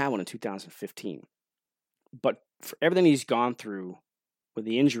 Remember, he didn't have one in 2015. But for everything he's gone through with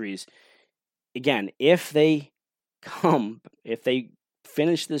the injuries, again, if they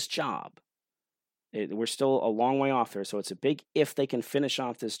finish this job We're still a long way off there, so it's a big if they can finish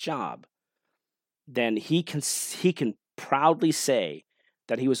off this job. Then he can proudly say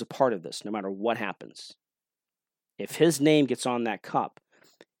that he was a part of this, no matter what happens. If his name gets on that cup,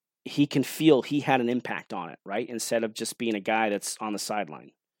 he can feel he had an impact on it, right? Instead of just being a guy that's on the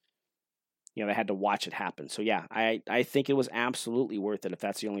sideline. They had to watch it happen. So, yeah, I think it was absolutely worth it if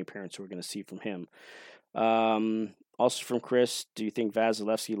that's the only appearance we're going to see from him. Also from Chris, do you think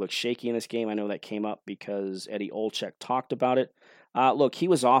Vasilevsky looked shaky in this game? I know that came up because Eddie Olczyk talked about it. Look, he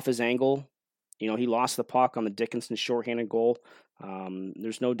was off his angle. He lost the puck on the Dickinson shorthanded goal.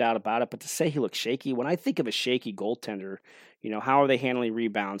 There's no doubt about it. But to say he looked shaky, when I think of a shaky goaltender, how are they handling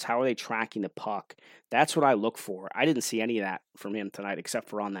rebounds? How are they tracking the puck? That's what I look for. I didn't see any of that from him tonight except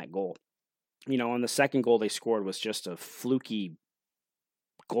for on that goal. On the second goal they scored was just a fluky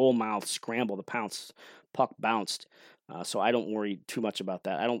goal mouth scramble. The puck bounced. So I don't worry too much about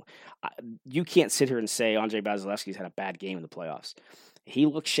that. You can't sit here and say Andrei Vasilevsky's had a bad game in the playoffs. He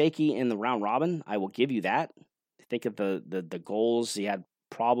looked shaky in the round robin. I will give you that. Think of the goals. He had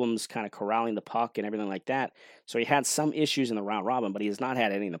problems kind of corralling the puck and everything like that. So he had some issues in the round robin, but he has not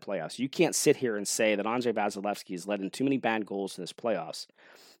had any in the playoffs. You can't sit here and say that Andrei Vasilevsky has led in too many bad goals in this playoffs.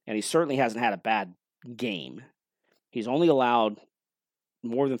 And he certainly hasn't had a bad game. He's only allowed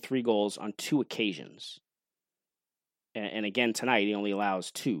more than 3 goals on 2 occasions. And again, tonight, he only allows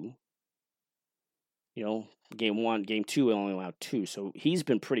 2. Game 1, game 2, he only allowed 2. So he's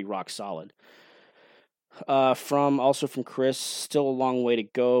been pretty rock solid. From Chris, still a long way to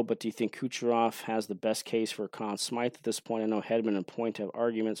go, but do you think Kucherov has the best case for Conn Smythe at this point? I know Hedman and Point have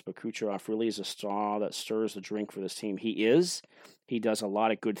arguments, but Kucherov really is a straw that stirs the drink for this team. He is. He does a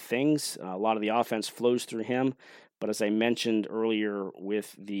lot of good things. A lot of the offense flows through him. But as I mentioned earlier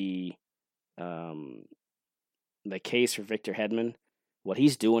with the case for Victor Hedman, what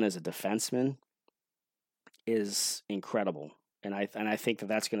he's doing as a defenseman is incredible. And I think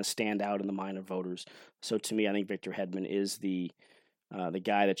that's going to stand out in the mind of voters. So to me, I think Victor Hedman is the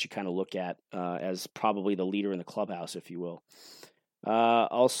guy that you kind of look at as probably the leader in the clubhouse, if you will.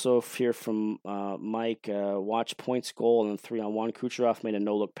 Also here from Mike, watch Point's goal and then 3-on-1. Kucherov made a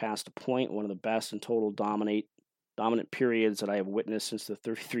no-look pass to Point, one of the best in total dominant periods that I have witnessed since the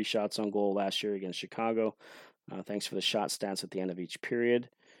 33 shots on goal last year against Chicago. Thanks for the shot stats at the end of each period.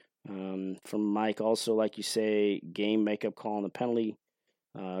 From Mike, also, like you say, game makeup call on the penalty.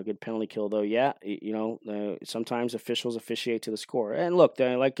 Good penalty kill, though. Yeah, sometimes officials officiate to the score. And look,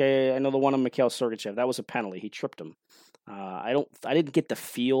 I know the one on Mikhail Sergachev, that was a penalty. He tripped him. I didn't get the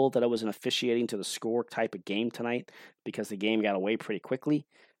feel that it was an officiating to the score type of game tonight because the game got away pretty quickly.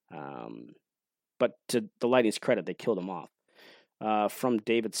 But to the Lightning's credit, they killed him off. From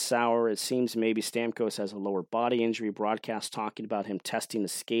David Sauer, it seems maybe Stamkos has a lower body injury. Broadcast talking about him testing the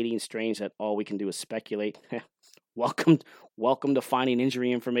skating. Strange that all we can do is speculate. Welcome to finding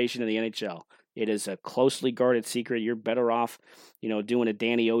injury information in the NHL. It is a closely guarded secret. You're better off, doing a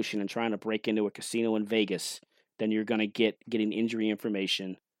Danny Ocean and trying to break into a casino in Vegas than you're going to getting injury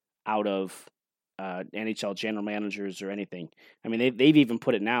information out of NHL general managers or anything. I mean, they've even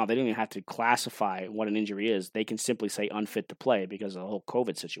put it now. They don't even have to classify what an injury is. They can simply say unfit to play because of the whole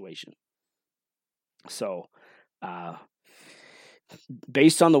COVID situation. So,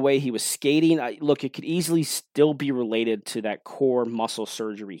 based on the way he was skating, look, it could easily still be related to that core muscle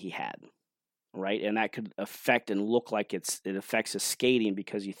surgery he had, right? And that could affect and look like it affects his skating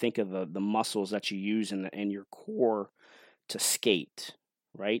because you think of the muscles that you use in your core to skate,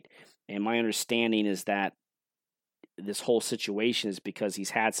 right? And my understanding is that this whole situation is because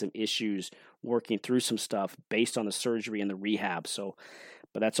he's had some issues working through some stuff based on the surgery and the rehab. So,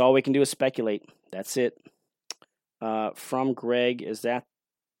 but that's all we can do is speculate. That's it. From Greg, is that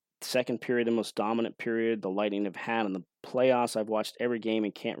second period the most dominant period the Lightning have had in the playoffs? I've watched every game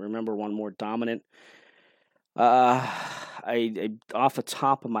and can't remember one more dominant. I off the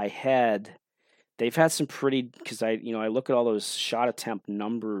top of my head, they've had some pretty, because I look at all those shot attempt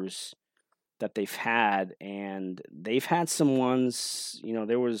numbers that they've had, and they've had some ones,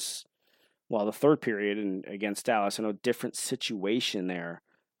 there was, the third period against Dallas, I know, different situation there.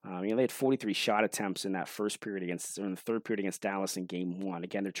 They had 43 shot attempts in that first period in the third period against Dallas in game 1.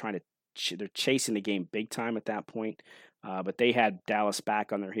 Again, they're chasing the game big time at that point, but they had Dallas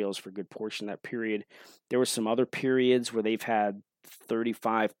back on their heels for a good portion of that period. There were some other periods where they've had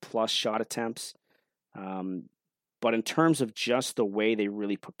 35 plus shot attempts. But in terms of just the way they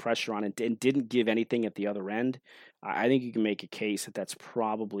really put pressure on it and didn't give anything at the other end, I think you can make a case that that's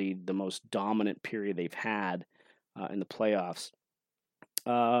probably the most dominant period they've had in the playoffs.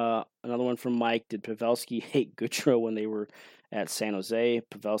 Another one from Mike. Did Pavelski hate Gaudreau when they were at San Jose.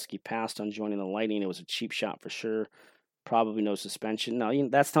 Pavelski passed on joining the Lightning. It was a cheap shot for sure. Probably no suspension. No,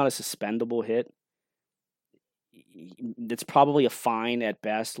 that's not a suspendable hit. It's probably a fine at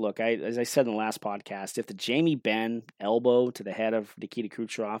best. Look, as I said in the last podcast, if the Jamie Benn elbow to the head of Nikita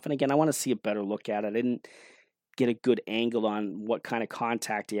Kucherov, and again, I want to see a better look at it. I didn't get a good angle on what kind of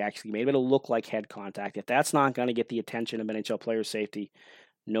contact he actually made, but it'll look like head contact. If that's not going to get the attention of NHL player safety,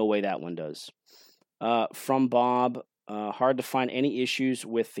 no way that one does. From Bob, hard to find any issues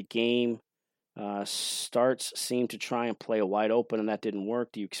with the game. Starts seem to try and play a wide open, and that didn't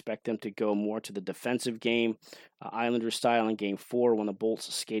work. Do you expect them to go more to the defensive game, Islander style in Game 4 when the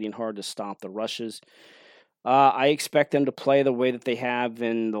Bolts skating hard to stop the rushes? I expect them to play the way that they have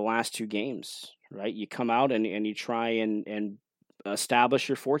in the last 2 games, right? You come out and you try and establish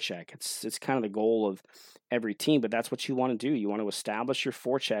your forecheck. It's kind of the goal of every team, but that's what you want to do. You want to establish your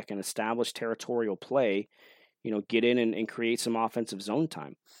forecheck and establish territorial play, get in and create some offensive zone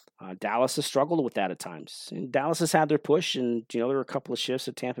time. Dallas has struggled with that at times. And Dallas has had their push, and there were a couple of shifts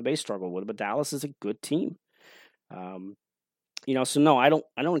that Tampa Bay struggled with, but Dallas is a good team. So no, I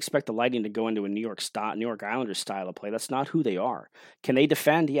don't expect the Lightning to go into a New York Islanders style of play. That's not who they are. Can they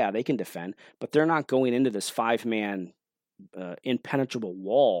defend? Yeah, they can defend, but they're not going into this 5-man impenetrable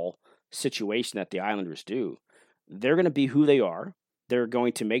wall situation that the Islanders do. They're going to be who they are. They're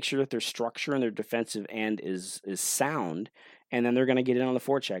going to make sure that their structure and their defensive end is sound, and then they're going to get in on the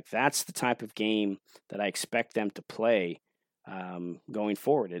forecheck. That's the type of game that I expect them to play going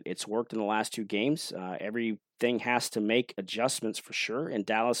forward. It's worked in the last 2 games. Everything has to make adjustments for sure, and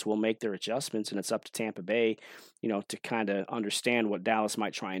Dallas will make their adjustments, and it's up to Tampa Bay, to kind of understand what Dallas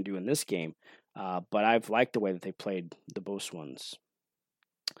might try and do in this game. But I've liked the way that they played the Beauce ones.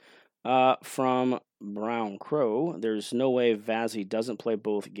 From Brown Crow, there's no way Vazzy doesn't play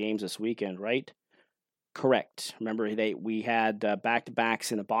both games this weekend, right? Correct. Remember, we had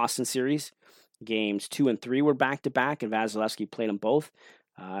back-to-backs in the Boston series. Games 2 and 3 were back-to-back, and Vasilevsky played them both.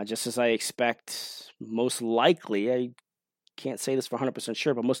 Just as I expect, most likely, I can't say this for 100%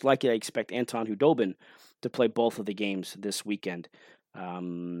 sure, but most likely I expect Anton Khudobin to play both of the games this weekend.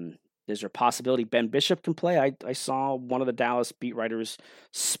 Is there a possibility Ben Bishop can play? I saw one of the Dallas beat writers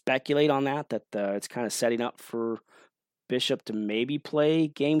speculate on that it's kind of setting up for Bishop to maybe play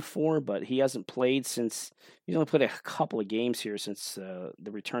Game 4, but he hasn't played since – he's only played a couple of games here since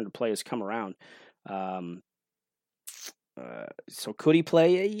the return to play has come around. So could he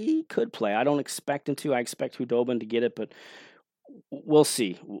play? He could play. I don't expect him to. I expect Khudobin to get it, but we'll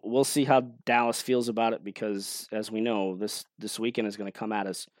see. We'll see how Dallas feels about it because, as we know, this weekend is going to come at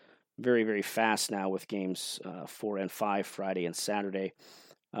us very, very fast now with games 4 and 5 Friday and Saturday.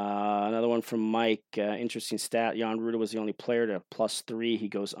 Another one from Mike. Interesting stat. Jan Rutta was the only player to +3. He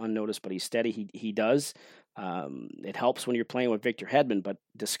goes unnoticed, but he's steady. He does. It helps when you're playing with Victor Hedman, but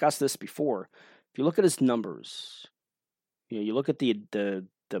discussed this before. If you look at his numbers, you look at the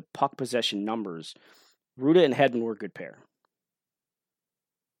puck possession numbers, Rutta and Hedman were a good pair.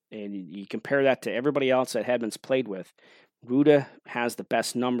 And you compare that to everybody else that Hedman's played with, Rutta has the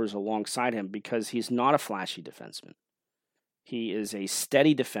best numbers alongside him because he's not a flashy defenseman. He is a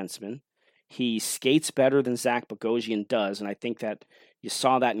steady defenseman. He skates better than Zach Bogosian does, and I think that you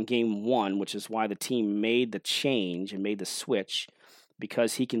saw that in Game 1, which is why the team made the change and made the switch,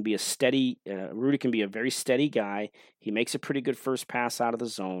 because he can be a steady, Rutta can be a very steady guy. He makes a pretty good first pass out of the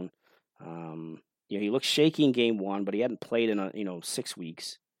zone. He looked shaky in Game 1, but he hadn't played in 6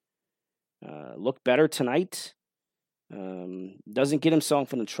 weeks. Looked better tonight. Doesn't get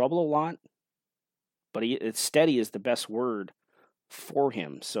himself into trouble a lot, but it's steady is the best word for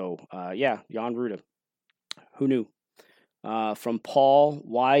him. So, Jan Rutta. Who knew? From Paul,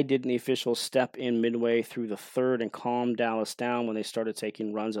 why didn't the officials step in midway through the third and calm Dallas down when they started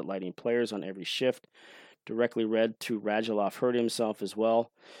taking runs at Lightning players on every shift? Directly read to Radulov hurt himself as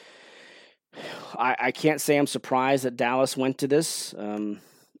well. I can't say I'm surprised that Dallas went to this.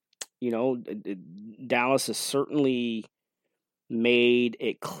 Dallas has certainly made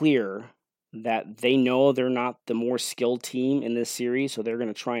it clear that they know they're not the more skilled team in this series, so they're going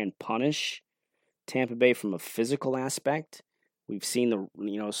to try and punish Tampa Bay from a physical aspect. We've seen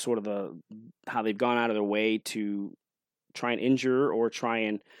how they've gone out of their way to try and injure or try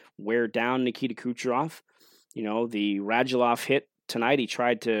and wear down Nikita Kucherov. The Radulov hit tonight, he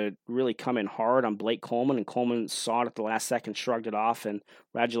tried to really come in hard on Blake Coleman, and Coleman saw it at the last second, shrugged it off, and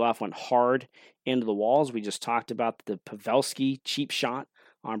Radulov went hard into the walls. We just talked about the Pavelski cheap shot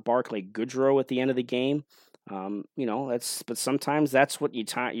on Barclay Goodrow at the end of the game. But sometimes that's what you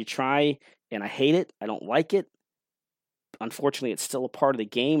try, and I hate it. I don't like it. Unfortunately, it's still a part of the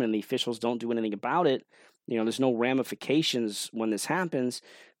game, and the officials don't do anything about it. There's no ramifications when this happens,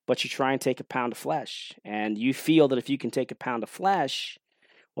 but you try and take a pound of flesh. And you feel that if you can take a pound of flesh,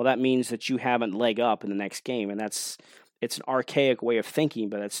 well, that means that you have a leg up in the next game. And it's an archaic way of thinking,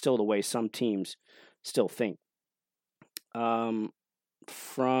 but that's still the way some teams still think.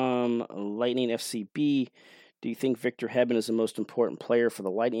 From Lightning FCB, do you think Victor Hedman is the most important player for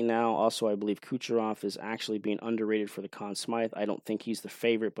the Lightning now? Also, I believe Kucherov is actually being underrated for the Conn Smythe. I don't think he's the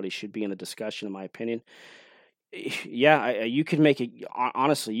favorite, but he should be in the discussion, in my opinion. Yeah, you could make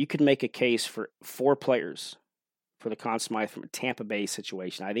a case for 4 players for the Conn Smythe from a Tampa Bay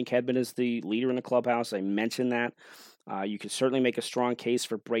situation. I think Hedman is the leader in the clubhouse. I mentioned that. You can certainly make a strong case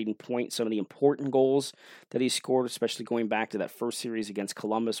for Braden Point, some of the important goals that he scored, especially going back to that first series against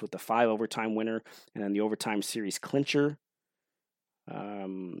Columbus with the 5 overtime winner and then the overtime series clincher.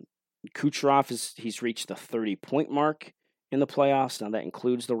 Kucherov, he's reached the 30-point mark in the playoffs. Now, that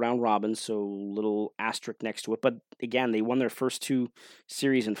includes the round robin, so little asterisk next to it. But, again, they won their first 2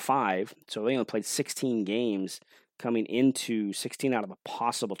 series in 5, so they only played 16 games coming into 16 out of a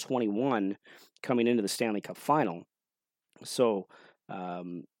possible 21 coming into the Stanley Cup final. So,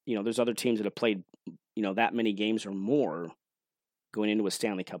 there's other teams that have played, that many games or more going into a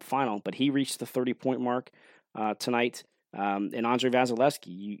Stanley Cup final. But he reached the 30-point mark tonight. And Andre Vasilevsky,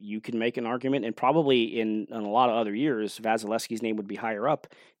 you can make an argument, and probably in a lot of other years, Vasilevsky's name would be higher up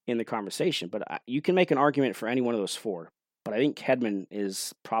in the conversation. But you can make an argument for any one of those 4. But I think Hedman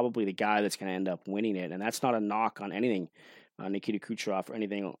is probably the guy that's going to end up winning it. And that's not a knock on anything Nikita Kucherov or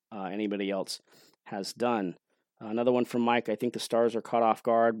anything anybody else has done. Another one from Mike. I think the Stars are caught off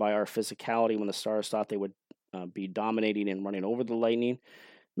guard by our physicality when the Stars thought they would be dominating and running over the Lightning.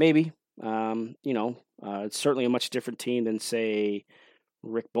 Maybe. It's certainly a much different team than, say,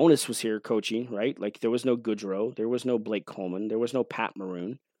 Rick Bowness was here coaching, right? Like, there was no Goodrow. There was no Blake Coleman. There was no Pat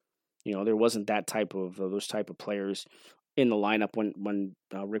Maroon. There wasn't those type of players in the lineup when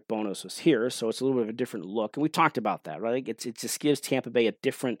Rick Bowness was here. So it's a little bit of a different look. And we talked about that, right? It just gives Tampa Bay a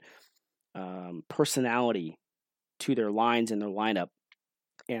different personality to their lines and their lineup.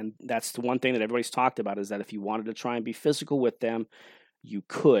 And that's the one thing that everybody's talked about, is that if you wanted to try and be physical with them, you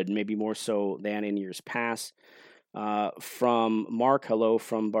could, maybe more so than in years past. From Mark, hello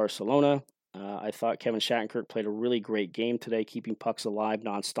from Barcelona. I thought Kevin Shattenkirk played a really great game today, keeping pucks alive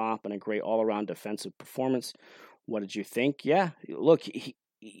nonstop and a great all-around defensive performance. What did you think? Yeah, look,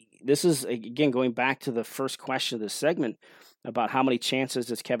 this is, again, going back to the first question of this segment about how many chances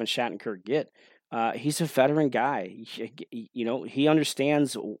does Kevin Shattenkirk get. He's a veteran guy. He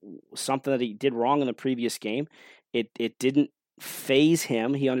understands something that he did wrong in the previous game. It didn't phase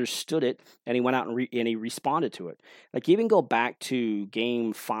him. He understood it, and he went out and he responded to it. Like, even go back to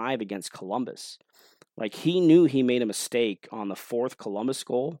Game 5 against Columbus. Like, he knew he made a mistake on the 4th Columbus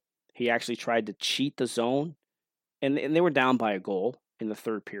goal. He actually tried to cheat the zone, and they were down by a goal in the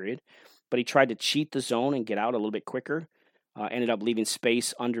 3rd period, but he tried to cheat the zone and get out a little bit quicker. Ended up leaving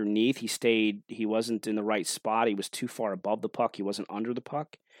space underneath. He wasn't in the right spot. He was too far above the puck. He wasn't under the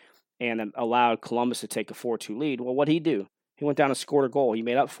puck, and allowed Columbus to take a 4-2 lead. Well, what'd he do? He went down and scored a goal. He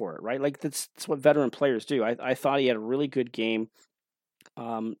made up for it, right? Like, that's what veteran players do. I thought he had a really good game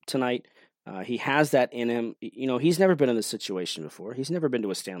tonight. He has that in him. He's never been in this situation before. He's never been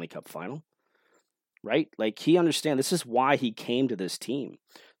to a Stanley Cup final, right? Like, he understands this is why he came to this team.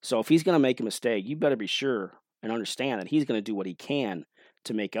 So if he's going to make a mistake, you better be sure and understand that he's going to do what he can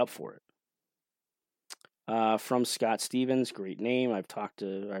to make up for it. From Scott Stevens, great name.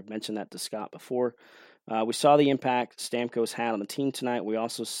 I've mentioned that to Scott before. We saw the impact Stamkos had on the team tonight. We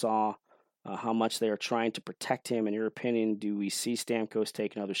also saw how much they are trying to protect him. In your opinion, do we see Stamkos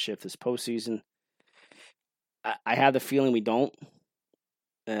take another shift this postseason? I have the feeling we don't.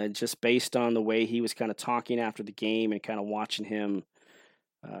 Just based on the way he was kind of talking after the game and kind of watching him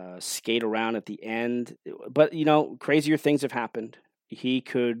skate around at the end. But, crazier things have happened. He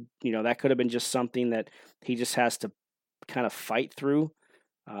could, that could have been just something that he just has to kind of fight through.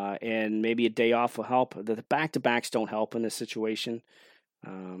 And maybe a day off will help. The back-to-backs don't help in this situation.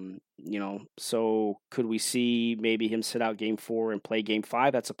 So could we see maybe him sit out Game 4 and play Game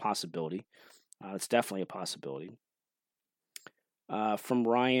 5? That's a possibility. It's definitely a possibility. From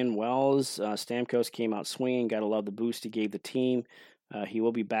Ryan Wells, Stamkos came out swinging. Got to love the boost he gave the team. He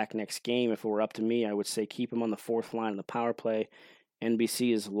will be back next game. If it were up to me, I would say keep him on the 4th line in the power play.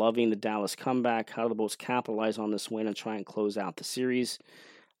 NBC is loving the Dallas comeback. How do the Bulls capitalize on this win and try and close out the series?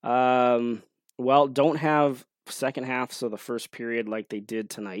 Well, don't have second halves of the first period like they did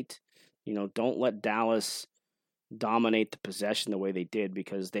tonight. Don't let Dallas dominate the possession the way they did,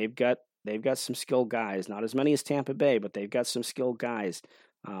 because they've got some skilled guys. Not as many as Tampa Bay, but they've got some skilled guys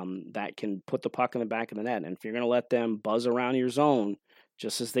that can put the puck in the back of the net. And if you're going to let them buzz around your zone,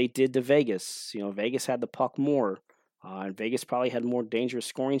 just as they did to Vegas, Vegas had the puck more, and Vegas probably had more dangerous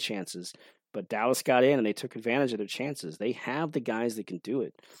scoring chances. But Dallas got in and they took advantage of their chances. They have the guys that can do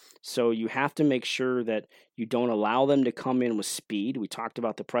it. So you have to make sure that you don't allow them to come in with speed. We talked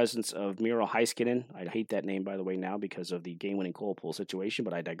about the presence of Miro Heiskanen. I hate that name, by the way, now because of the game-winning goal pool situation,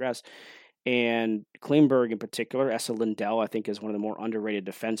 but I digress. And Klingberg in particular, Esa Lindell, I think, is one of the more underrated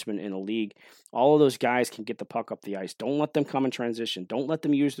defensemen in the league. All of those guys can get the puck up the ice. Don't let them come in transition. Don't let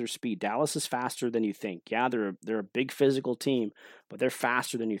them use their speed. Dallas is faster than you think. Yeah, they're a big physical team, but they're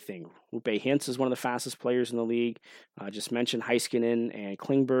faster than you think. Roope Hintz is one of the fastest players in the league. Just mentioned Heiskanen and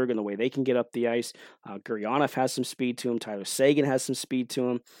Klingberg and the way they can get up the ice. Gurionov has some speed to him. Tyler Seguin has some speed to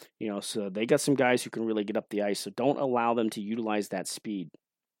him. So they got some guys who can really get up the ice. So don't allow them to utilize that speed.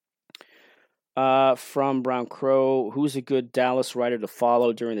 From Brown Crow, who's a good Dallas writer to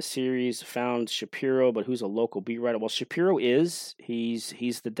follow during the series? Found Shapiro, but who's a local beat writer? Well, Shapiro he's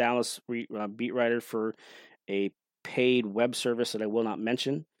the Dallas beat writer for a paid web service that I will not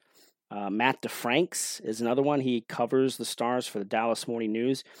mention. Matt DeFranks is another one. He covers the Stars for the Dallas Morning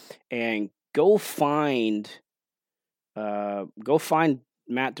News. And go find Matt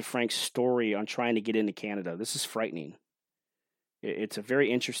DeFranks' story on trying to get into Canada. This is frightening. It's a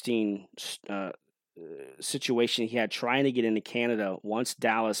very interesting situation he had trying to get into Canada once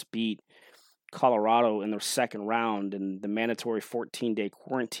Dallas beat Colorado in their second round and the mandatory 14-day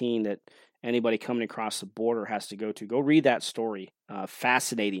quarantine that anybody coming across the border has to go to. Go read that story.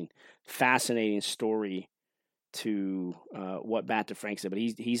 Fascinating story to what Matt DeFranks did. But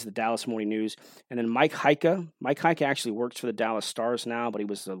he's the Dallas Morning News. And then Mike Heika. Mike Heika actually works for the Dallas Stars now, but he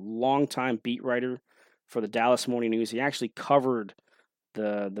was a longtime beat writer for the Dallas Morning News. He actually covered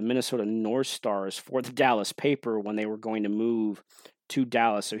the Minnesota North Stars for the Dallas paper when they were going to move to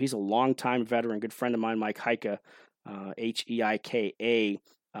Dallas. So he's a longtime veteran, good friend of mine, Mike Heika, Heika,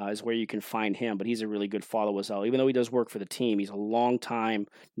 is where you can find him. But he's a really good follow as well. Even though he does work for the team, he's a longtime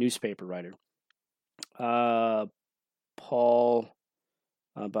newspaper writer. Paul,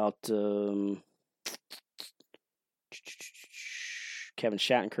 about Kevin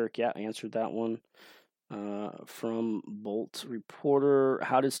Shattenkirk, yeah, I answered that one. From Bolt Reporter,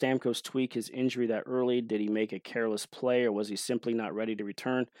 how did Stamkos tweak his injury that early? Did he make a careless play, or was he simply not ready to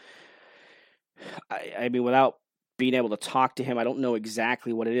return? I mean, without being able to talk to him, I don't know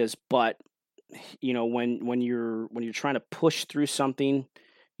exactly what it is. But when you're trying to push through something,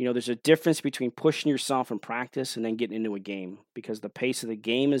 there's a difference between pushing yourself in practice and then getting into a game, because the pace of the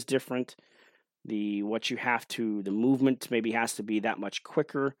game is different. The movement maybe has to be that much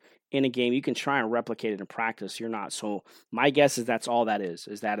quicker in a game. You can try and replicate it in practice. You're not. So my guess is that's all that is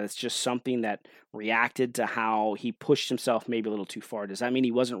that it's just something that reacted to how he pushed himself maybe a little too far. Does that mean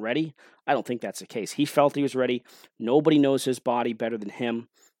he wasn't ready? I don't think that's the case. He felt he was ready. Nobody knows his body better than him.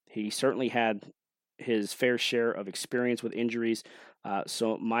 He certainly had his fair share of experience with injuries.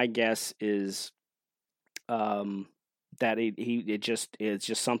 So my guess is that it's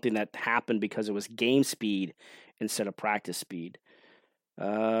just something that happened because it was game speed instead of practice speed.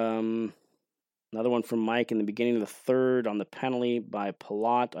 Another one from Mike in the beginning of the third on the penalty by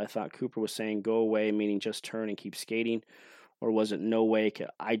Palat. I thought Cooper was saying go away, meaning just turn and keep skating, or was it no way?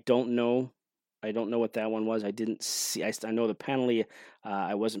 I don't know. I don't know what that one was. I didn't see. I know the penalty.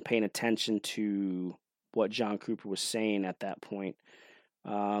 I wasn't paying attention to what John Cooper was saying at that point.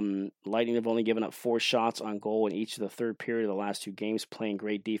 Lightning have only given up 4 shots on goal in each of the third period of the last 2 games, playing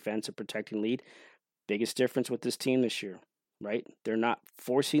great defense and protecting lead. Biggest difference with this team this year, right? They're not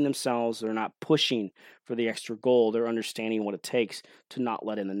forcing themselves. They're not pushing for the extra goal. They're understanding what it takes to not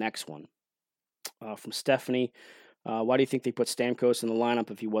let in the next one. From Stephanie, why do you think they put Stamkos in the lineup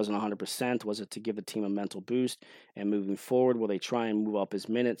if he wasn't 100%? Was it to give the team a mental boost? And moving forward, will they try and move up his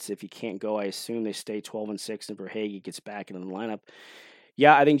minutes? If he can't go, I assume they stay 12-6 and Verhaeghe gets back into the lineup.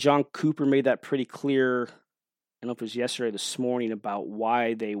 Yeah, I think John Cooper made that pretty clear. I don't know if it was yesterday or this morning about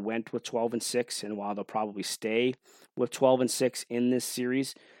why they went with 12-6 and why they'll probably stay with 12-6 in this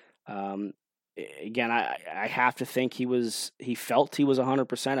series. Again, I have to think he felt he was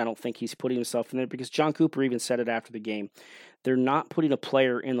 100%. I don't think he's putting himself in there, because John Cooper even said it after the game. They're not putting a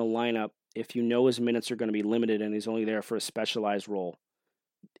player in the lineup if you know his minutes are going to be limited and he's only there for a specialized role.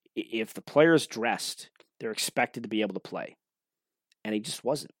 If the player is dressed, they're expected to be able to play. And he just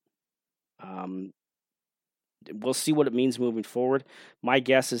wasn't. We'll see what it means moving forward. My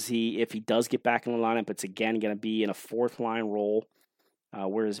guess is if he does get back in the lineup, it's again going to be in a fourth-line role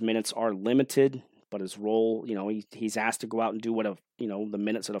where his minutes are limited, but his role, he's asked to go out and do what the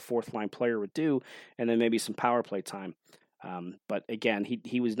minutes that a fourth-line player would do, and then maybe some power play time. But again,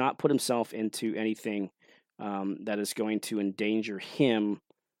 he was not put himself into anything that is going to endanger him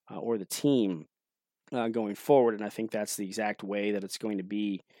or the team going forward. And I think that's the exact way that it's going to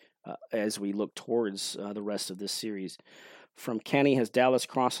be as we look towards the rest of this series. From Kenny, has Dallas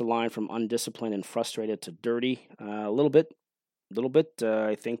crossed the line from undisciplined and frustrated to dirty? A little bit.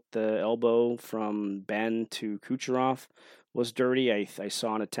 I think the elbow from Ben to Kucherov was dirty. I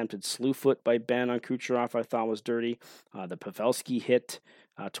saw an attempted slew foot by Ben on Kucherov I thought was dirty. The Pavelski hit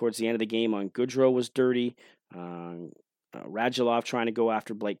towards the end of the game on Goodrow was dirty. Radulov trying to go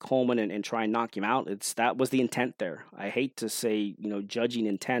after Blake Coleman and try and knock him out. That was the intent there. I hate to say, judging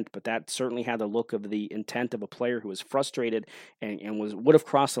intent, but that certainly had the look of the intent of a player who was frustrated and would have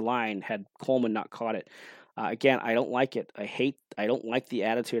crossed the line had Coleman not caught it. Again, I don't like it. I don't like the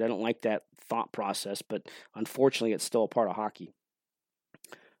attitude. I don't like that thought process, but unfortunately it's still a part of hockey.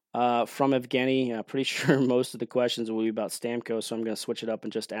 From Evgeny, pretty sure most of the questions will be about Stamkos, so I'm going to switch it up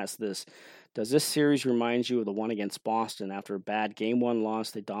and just ask this. Does this series remind you of the one against Boston? After a bad Game 1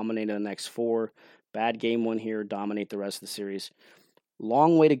 loss, they dominated the next 4. Bad Game 1 here, dominate the rest of the series.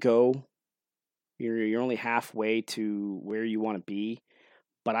 Long way to go. You're only halfway to where you want to be.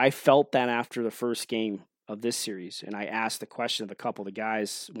 But I felt that after the first game of this series, and I asked the question of a couple of the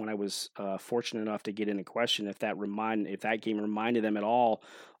guys when I was fortunate enough to get in a question if that game reminded them at all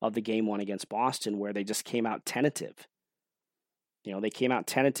of the Game 1 against Boston, where they just came out tentative. They came out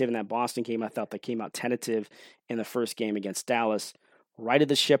tentative in that Boston game. I thought they came out tentative in the first game against Dallas. Righted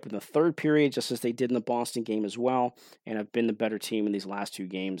the ship in the third period, just as they did in the Boston game as well, and have been the better team in these last 2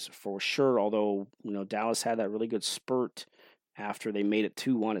 games for sure. Although Dallas had that really good spurt after they made it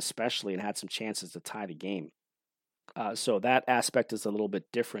 2-1 especially and had some chances to tie the game. So that aspect is a little bit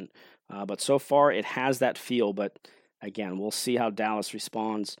different. But so far it has that feel. But again, we'll see how Dallas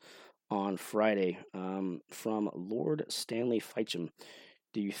responds on Friday. From Lord Stanley Feitcham.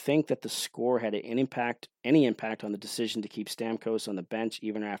 Do you think that the score had any impact on the decision to keep Stamkos on the bench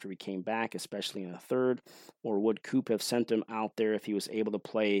even after he came back, especially in the third? Or would Coop have sent him out there if he was able to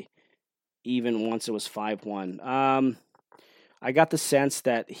play even once it was 5-1? I got the sense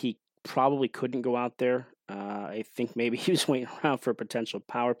that he probably couldn't go out there. I think maybe he was waiting around for a potential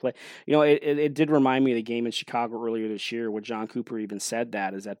power play. It did remind me of the game in Chicago earlier this year where John Cooper even said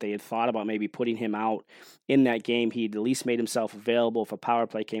that they had thought about maybe putting him out in that game. He'd at least made himself available if a power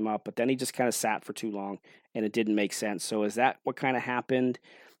play came up, but then he just kind of sat for too long and it didn't make sense. So is that what kind of happened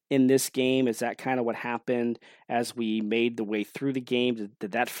in this game? Is that kind of what happened as we made the way through the game?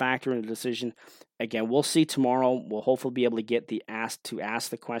 Did that factor in the decision? Again, we'll see tomorrow. We'll hopefully be able to get ask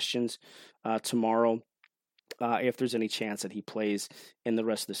the questions tomorrow if there's any chance that he plays in the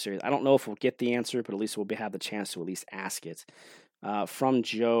rest of the series. I don't know if we'll get the answer, but at least we'll have the chance to at least ask it. From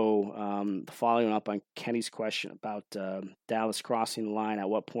Joe, following up on Kenny's question about Dallas crossing the line, at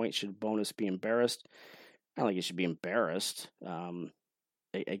what point should Bowness be embarrassed? I don't think he should be embarrassed.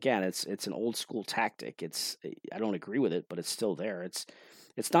 Again, it's an old school tactic. I don't agree with it, but it's still there. It's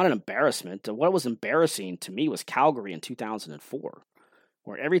not an embarrassment. What was embarrassing to me was Calgary in 2004,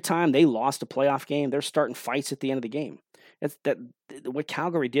 where every time they lost a playoff game, they're starting fights at the end of the game. What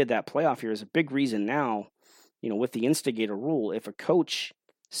Calgary did that playoff year is a big reason now. With the instigator rule, if a coach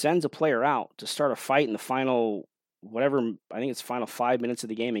sends a player out to start a fight in the final, I think it's final 5 minutes of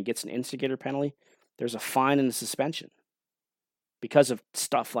the game and gets an instigator penalty, there's a fine and a suspension. Because of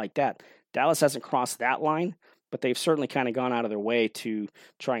stuff like that. Dallas hasn't crossed that line, but they've certainly kind of gone out of their way to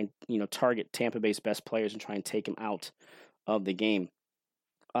try and target Tampa Bay's best players and try and take them out of the game.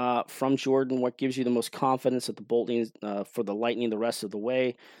 From Jordan, what gives you the most confidence that the Bolton for the Lightning the rest of the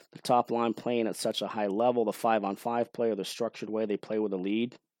way? The top line playing at such a high level, the 5-on-5 play, or the structured way they play with a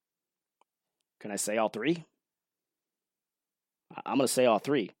lead? Can I say all three? I'm going to say all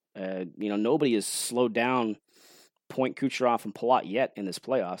three. Nobody has slowed down Point, Kucherov, and Palat yet in this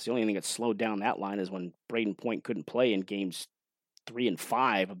playoffs. The only thing that slowed down that line is when Braden Point couldn't play in games 3 and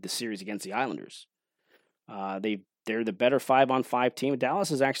 5 of the series against the Islanders. They're the better 5-on-5 team.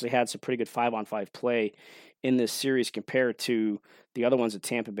 Dallas has actually had some pretty good 5-on-5 play in this series compared to the other ones that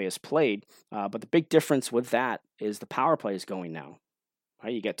Tampa Bay has played. But the big difference with that is the power play is going now.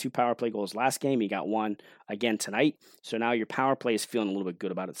 Right? You got 2 power play goals last game. You got 1 again tonight. So now your power play is feeling a little bit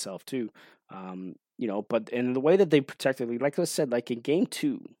good about itself too. But in the way that they protected, like I said, like in game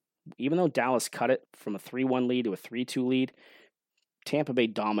 2, even though Dallas cut it from a 3-1 lead to a 3-2 lead, Tampa Bay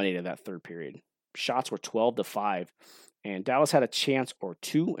dominated that third period. Shots were 12-5, and Dallas had a chance or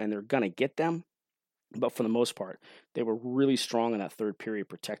 2, and they're going to get them. But for the most part, they were really strong in that third period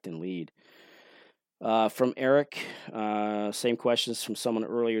protecting lead. From Eric, same questions from someone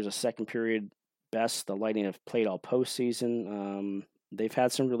earlier. The second period best the Lightning have played all postseason. They've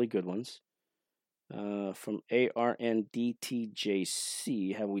had some really good ones. From ARNDTJC,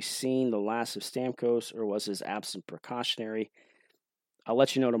 have we seen the last of Stamkos, or was his absence precautionary? I'll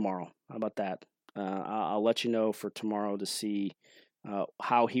let you know tomorrow. How about that? I'll let you know for tomorrow to see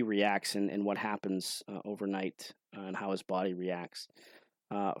how he reacts and what happens overnight and how his body reacts.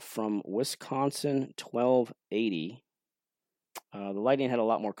 From Wisconsin 1280, the Lightning had a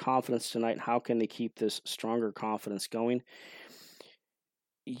lot more confidence tonight. How can they keep this stronger confidence going?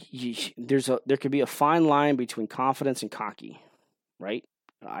 There could be a fine line between confidence and cocky, right?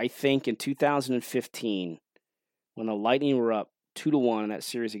 I think in 2015, when the Lightning were up 2-1 in that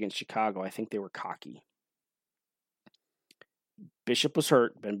series against Chicago, I think they were cocky. Bishop was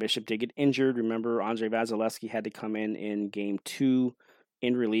hurt. Ben Bishop did get injured. Remember, Andrei Vasilevsky had to come in Game 2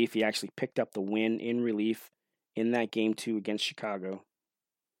 in relief. He actually picked up the win in relief in that Game 2 against Chicago.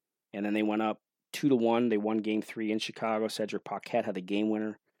 And then they went up 2-1. They won Game 3 in Chicago. Cedric Paquette had the game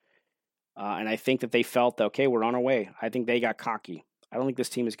winner. And I think that they felt that, okay, we're on our way. I think they got cocky. I don't think this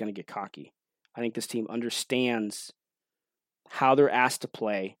team is going to get cocky. I think this team understands how they're asked to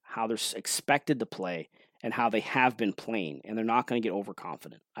play, how they're expected to play, and how they have been playing. And they're not going to get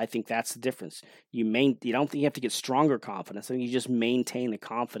overconfident. I think that's the difference. You don't think you have to get stronger confidence. I think you just maintain the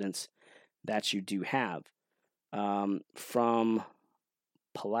confidence that you do have. From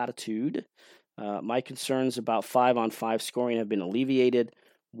Platitude, my concerns about 5-on-5 scoring have been alleviated.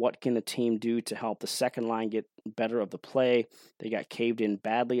 What can the team do to help the second line get better of the play? They got caved in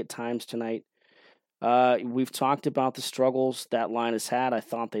badly at times tonight. We've talked about the struggles that line has had. I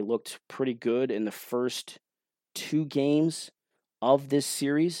thought they looked pretty good in the first 2 games of this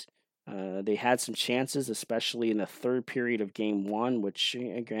series. They had some chances, especially in the third period of Game 1, which,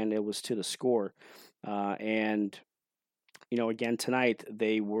 again, it was to the score. And again, tonight,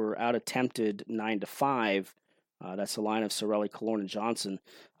 they were out-attempted 9-5. That's the line of Cirelli, Killorn, and Johnson.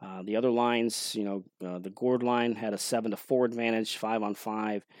 The other lines, the Gord line had a 7-4 advantage,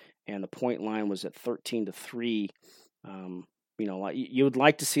 5-on-5, and the point line was at 13-3. You would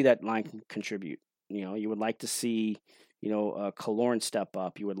like to see that line contribute. You would like to see, Killorn step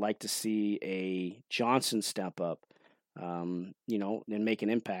up. You would like to see a Johnson step up, and make an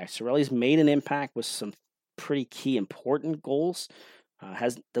impact. Cirelli's made an impact with some pretty key important goals.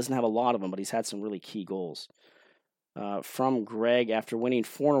 Doesn't have a lot of them, but he's had some really key goals. From Greg, after winning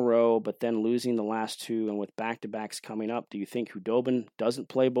 4 in a row, but then losing the last 2, and with back-to-backs coming up, do you think Khudobin doesn't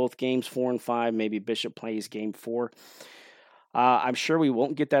play both games 4 and 5? Maybe Bishop plays Game 4? I'm sure we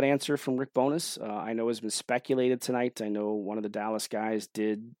won't get that answer from Rick Bowness. I know it's been speculated tonight. I know one of the Dallas guys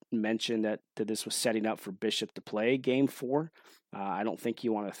did mention that this was setting up for Bishop to play Game 4. I don't think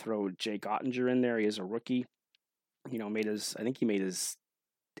you want to throw Jake Ottinger in there. He is a rookie. I think he made his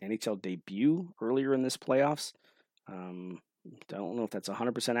NHL debut earlier in this playoffs. I don't know if that's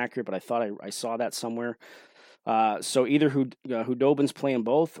 100% accurate, but I thought I saw that somewhere. So either Khudobin's playing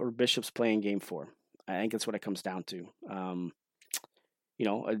both or Bishop's playing Game 4. I think that's what it comes down to.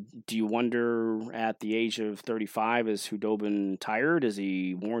 Do you wonder at the age of 35, is Khudobin tired? Is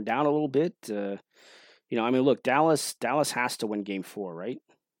he worn down a little bit? Look, Dallas has to win Game 4, right?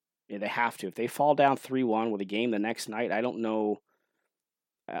 Yeah, they have to. If they fall down 3-1 with a game the next night, I don't know.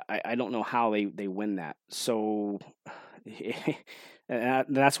 I don't know how they win that. So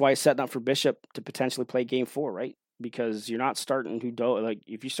that's why it's setting up for Bishop to potentially play Game 4, right? Because you're not starting Khudobin. Like,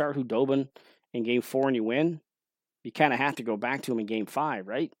 if you start Khudobin in Game 4 and you win, you kind of have to go back to him in Game 5,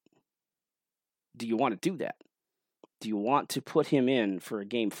 right? Do you want to do that? Do you want to put him in for a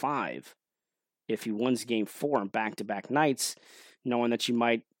Game 5 if he wins Game 4 on back-to-back nights, knowing that you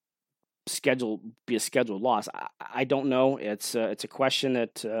might be a scheduled loss? I don't know. It's a question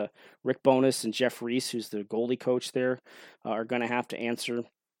that Rick Bowness and Jeff Reese, who's the goalie coach there, are going to have to answer.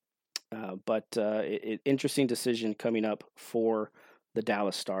 But interesting decision coming up for the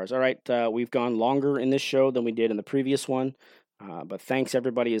Dallas Stars. All right, we've gone longer in this show than we did in the previous one. But thanks,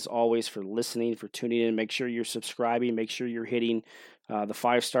 everybody, as always, for listening, for tuning in. Make sure you're subscribing. Make sure you're hitting the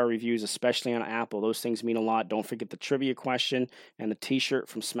 5-star reviews, especially on Apple. Those things mean a lot. Don't forget the trivia question and the T-shirt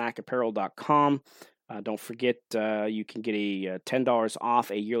from smackapparel.com. Don't forget you can get a $10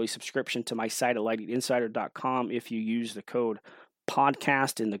 off a yearly subscription to my site at lightninginsider.com if you use the code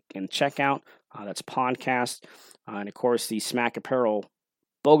podcast in checkout. That's podcast. And, of course, the Smack Apparel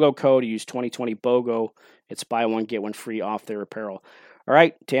BOGO code. You use 2020 BOGO. It's buy one, get one free off their apparel. All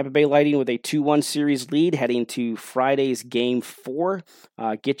right, Tampa Bay Lightning with a 2-1 series lead heading to Friday's Game 4.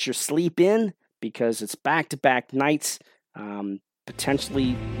 Get your sleep in because it's back-to-back nights.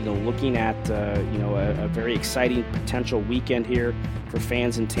 potentially, looking at, a very exciting potential weekend here for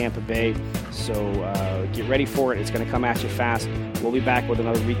fans in Tampa Bay. So get ready for it. It's going to come at you fast. We'll be back with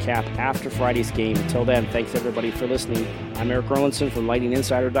another recap after Friday's game. Until then, thanks everybody for listening. I'm Eric Erlinson from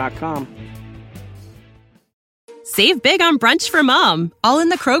LightningInsider.com. Save big on brunch for mom, all in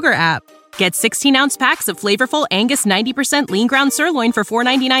the Kroger app. Get 16-ounce packs of flavorful Angus 90% lean ground sirloin for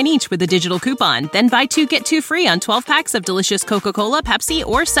 $4.99 each with a digital coupon. Then buy 2, get 2 free on 12 packs of delicious Coca-Cola, Pepsi,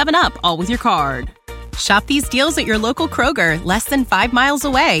 or 7-Up, all with your card. Shop these deals at your local Kroger, less than 5 miles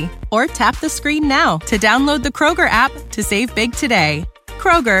away. Or tap the screen now to download the Kroger app to save big today.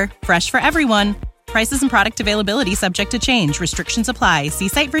 Kroger, fresh for everyone. Prices and product availability subject to change. Restrictions apply. See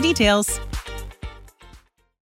site for details.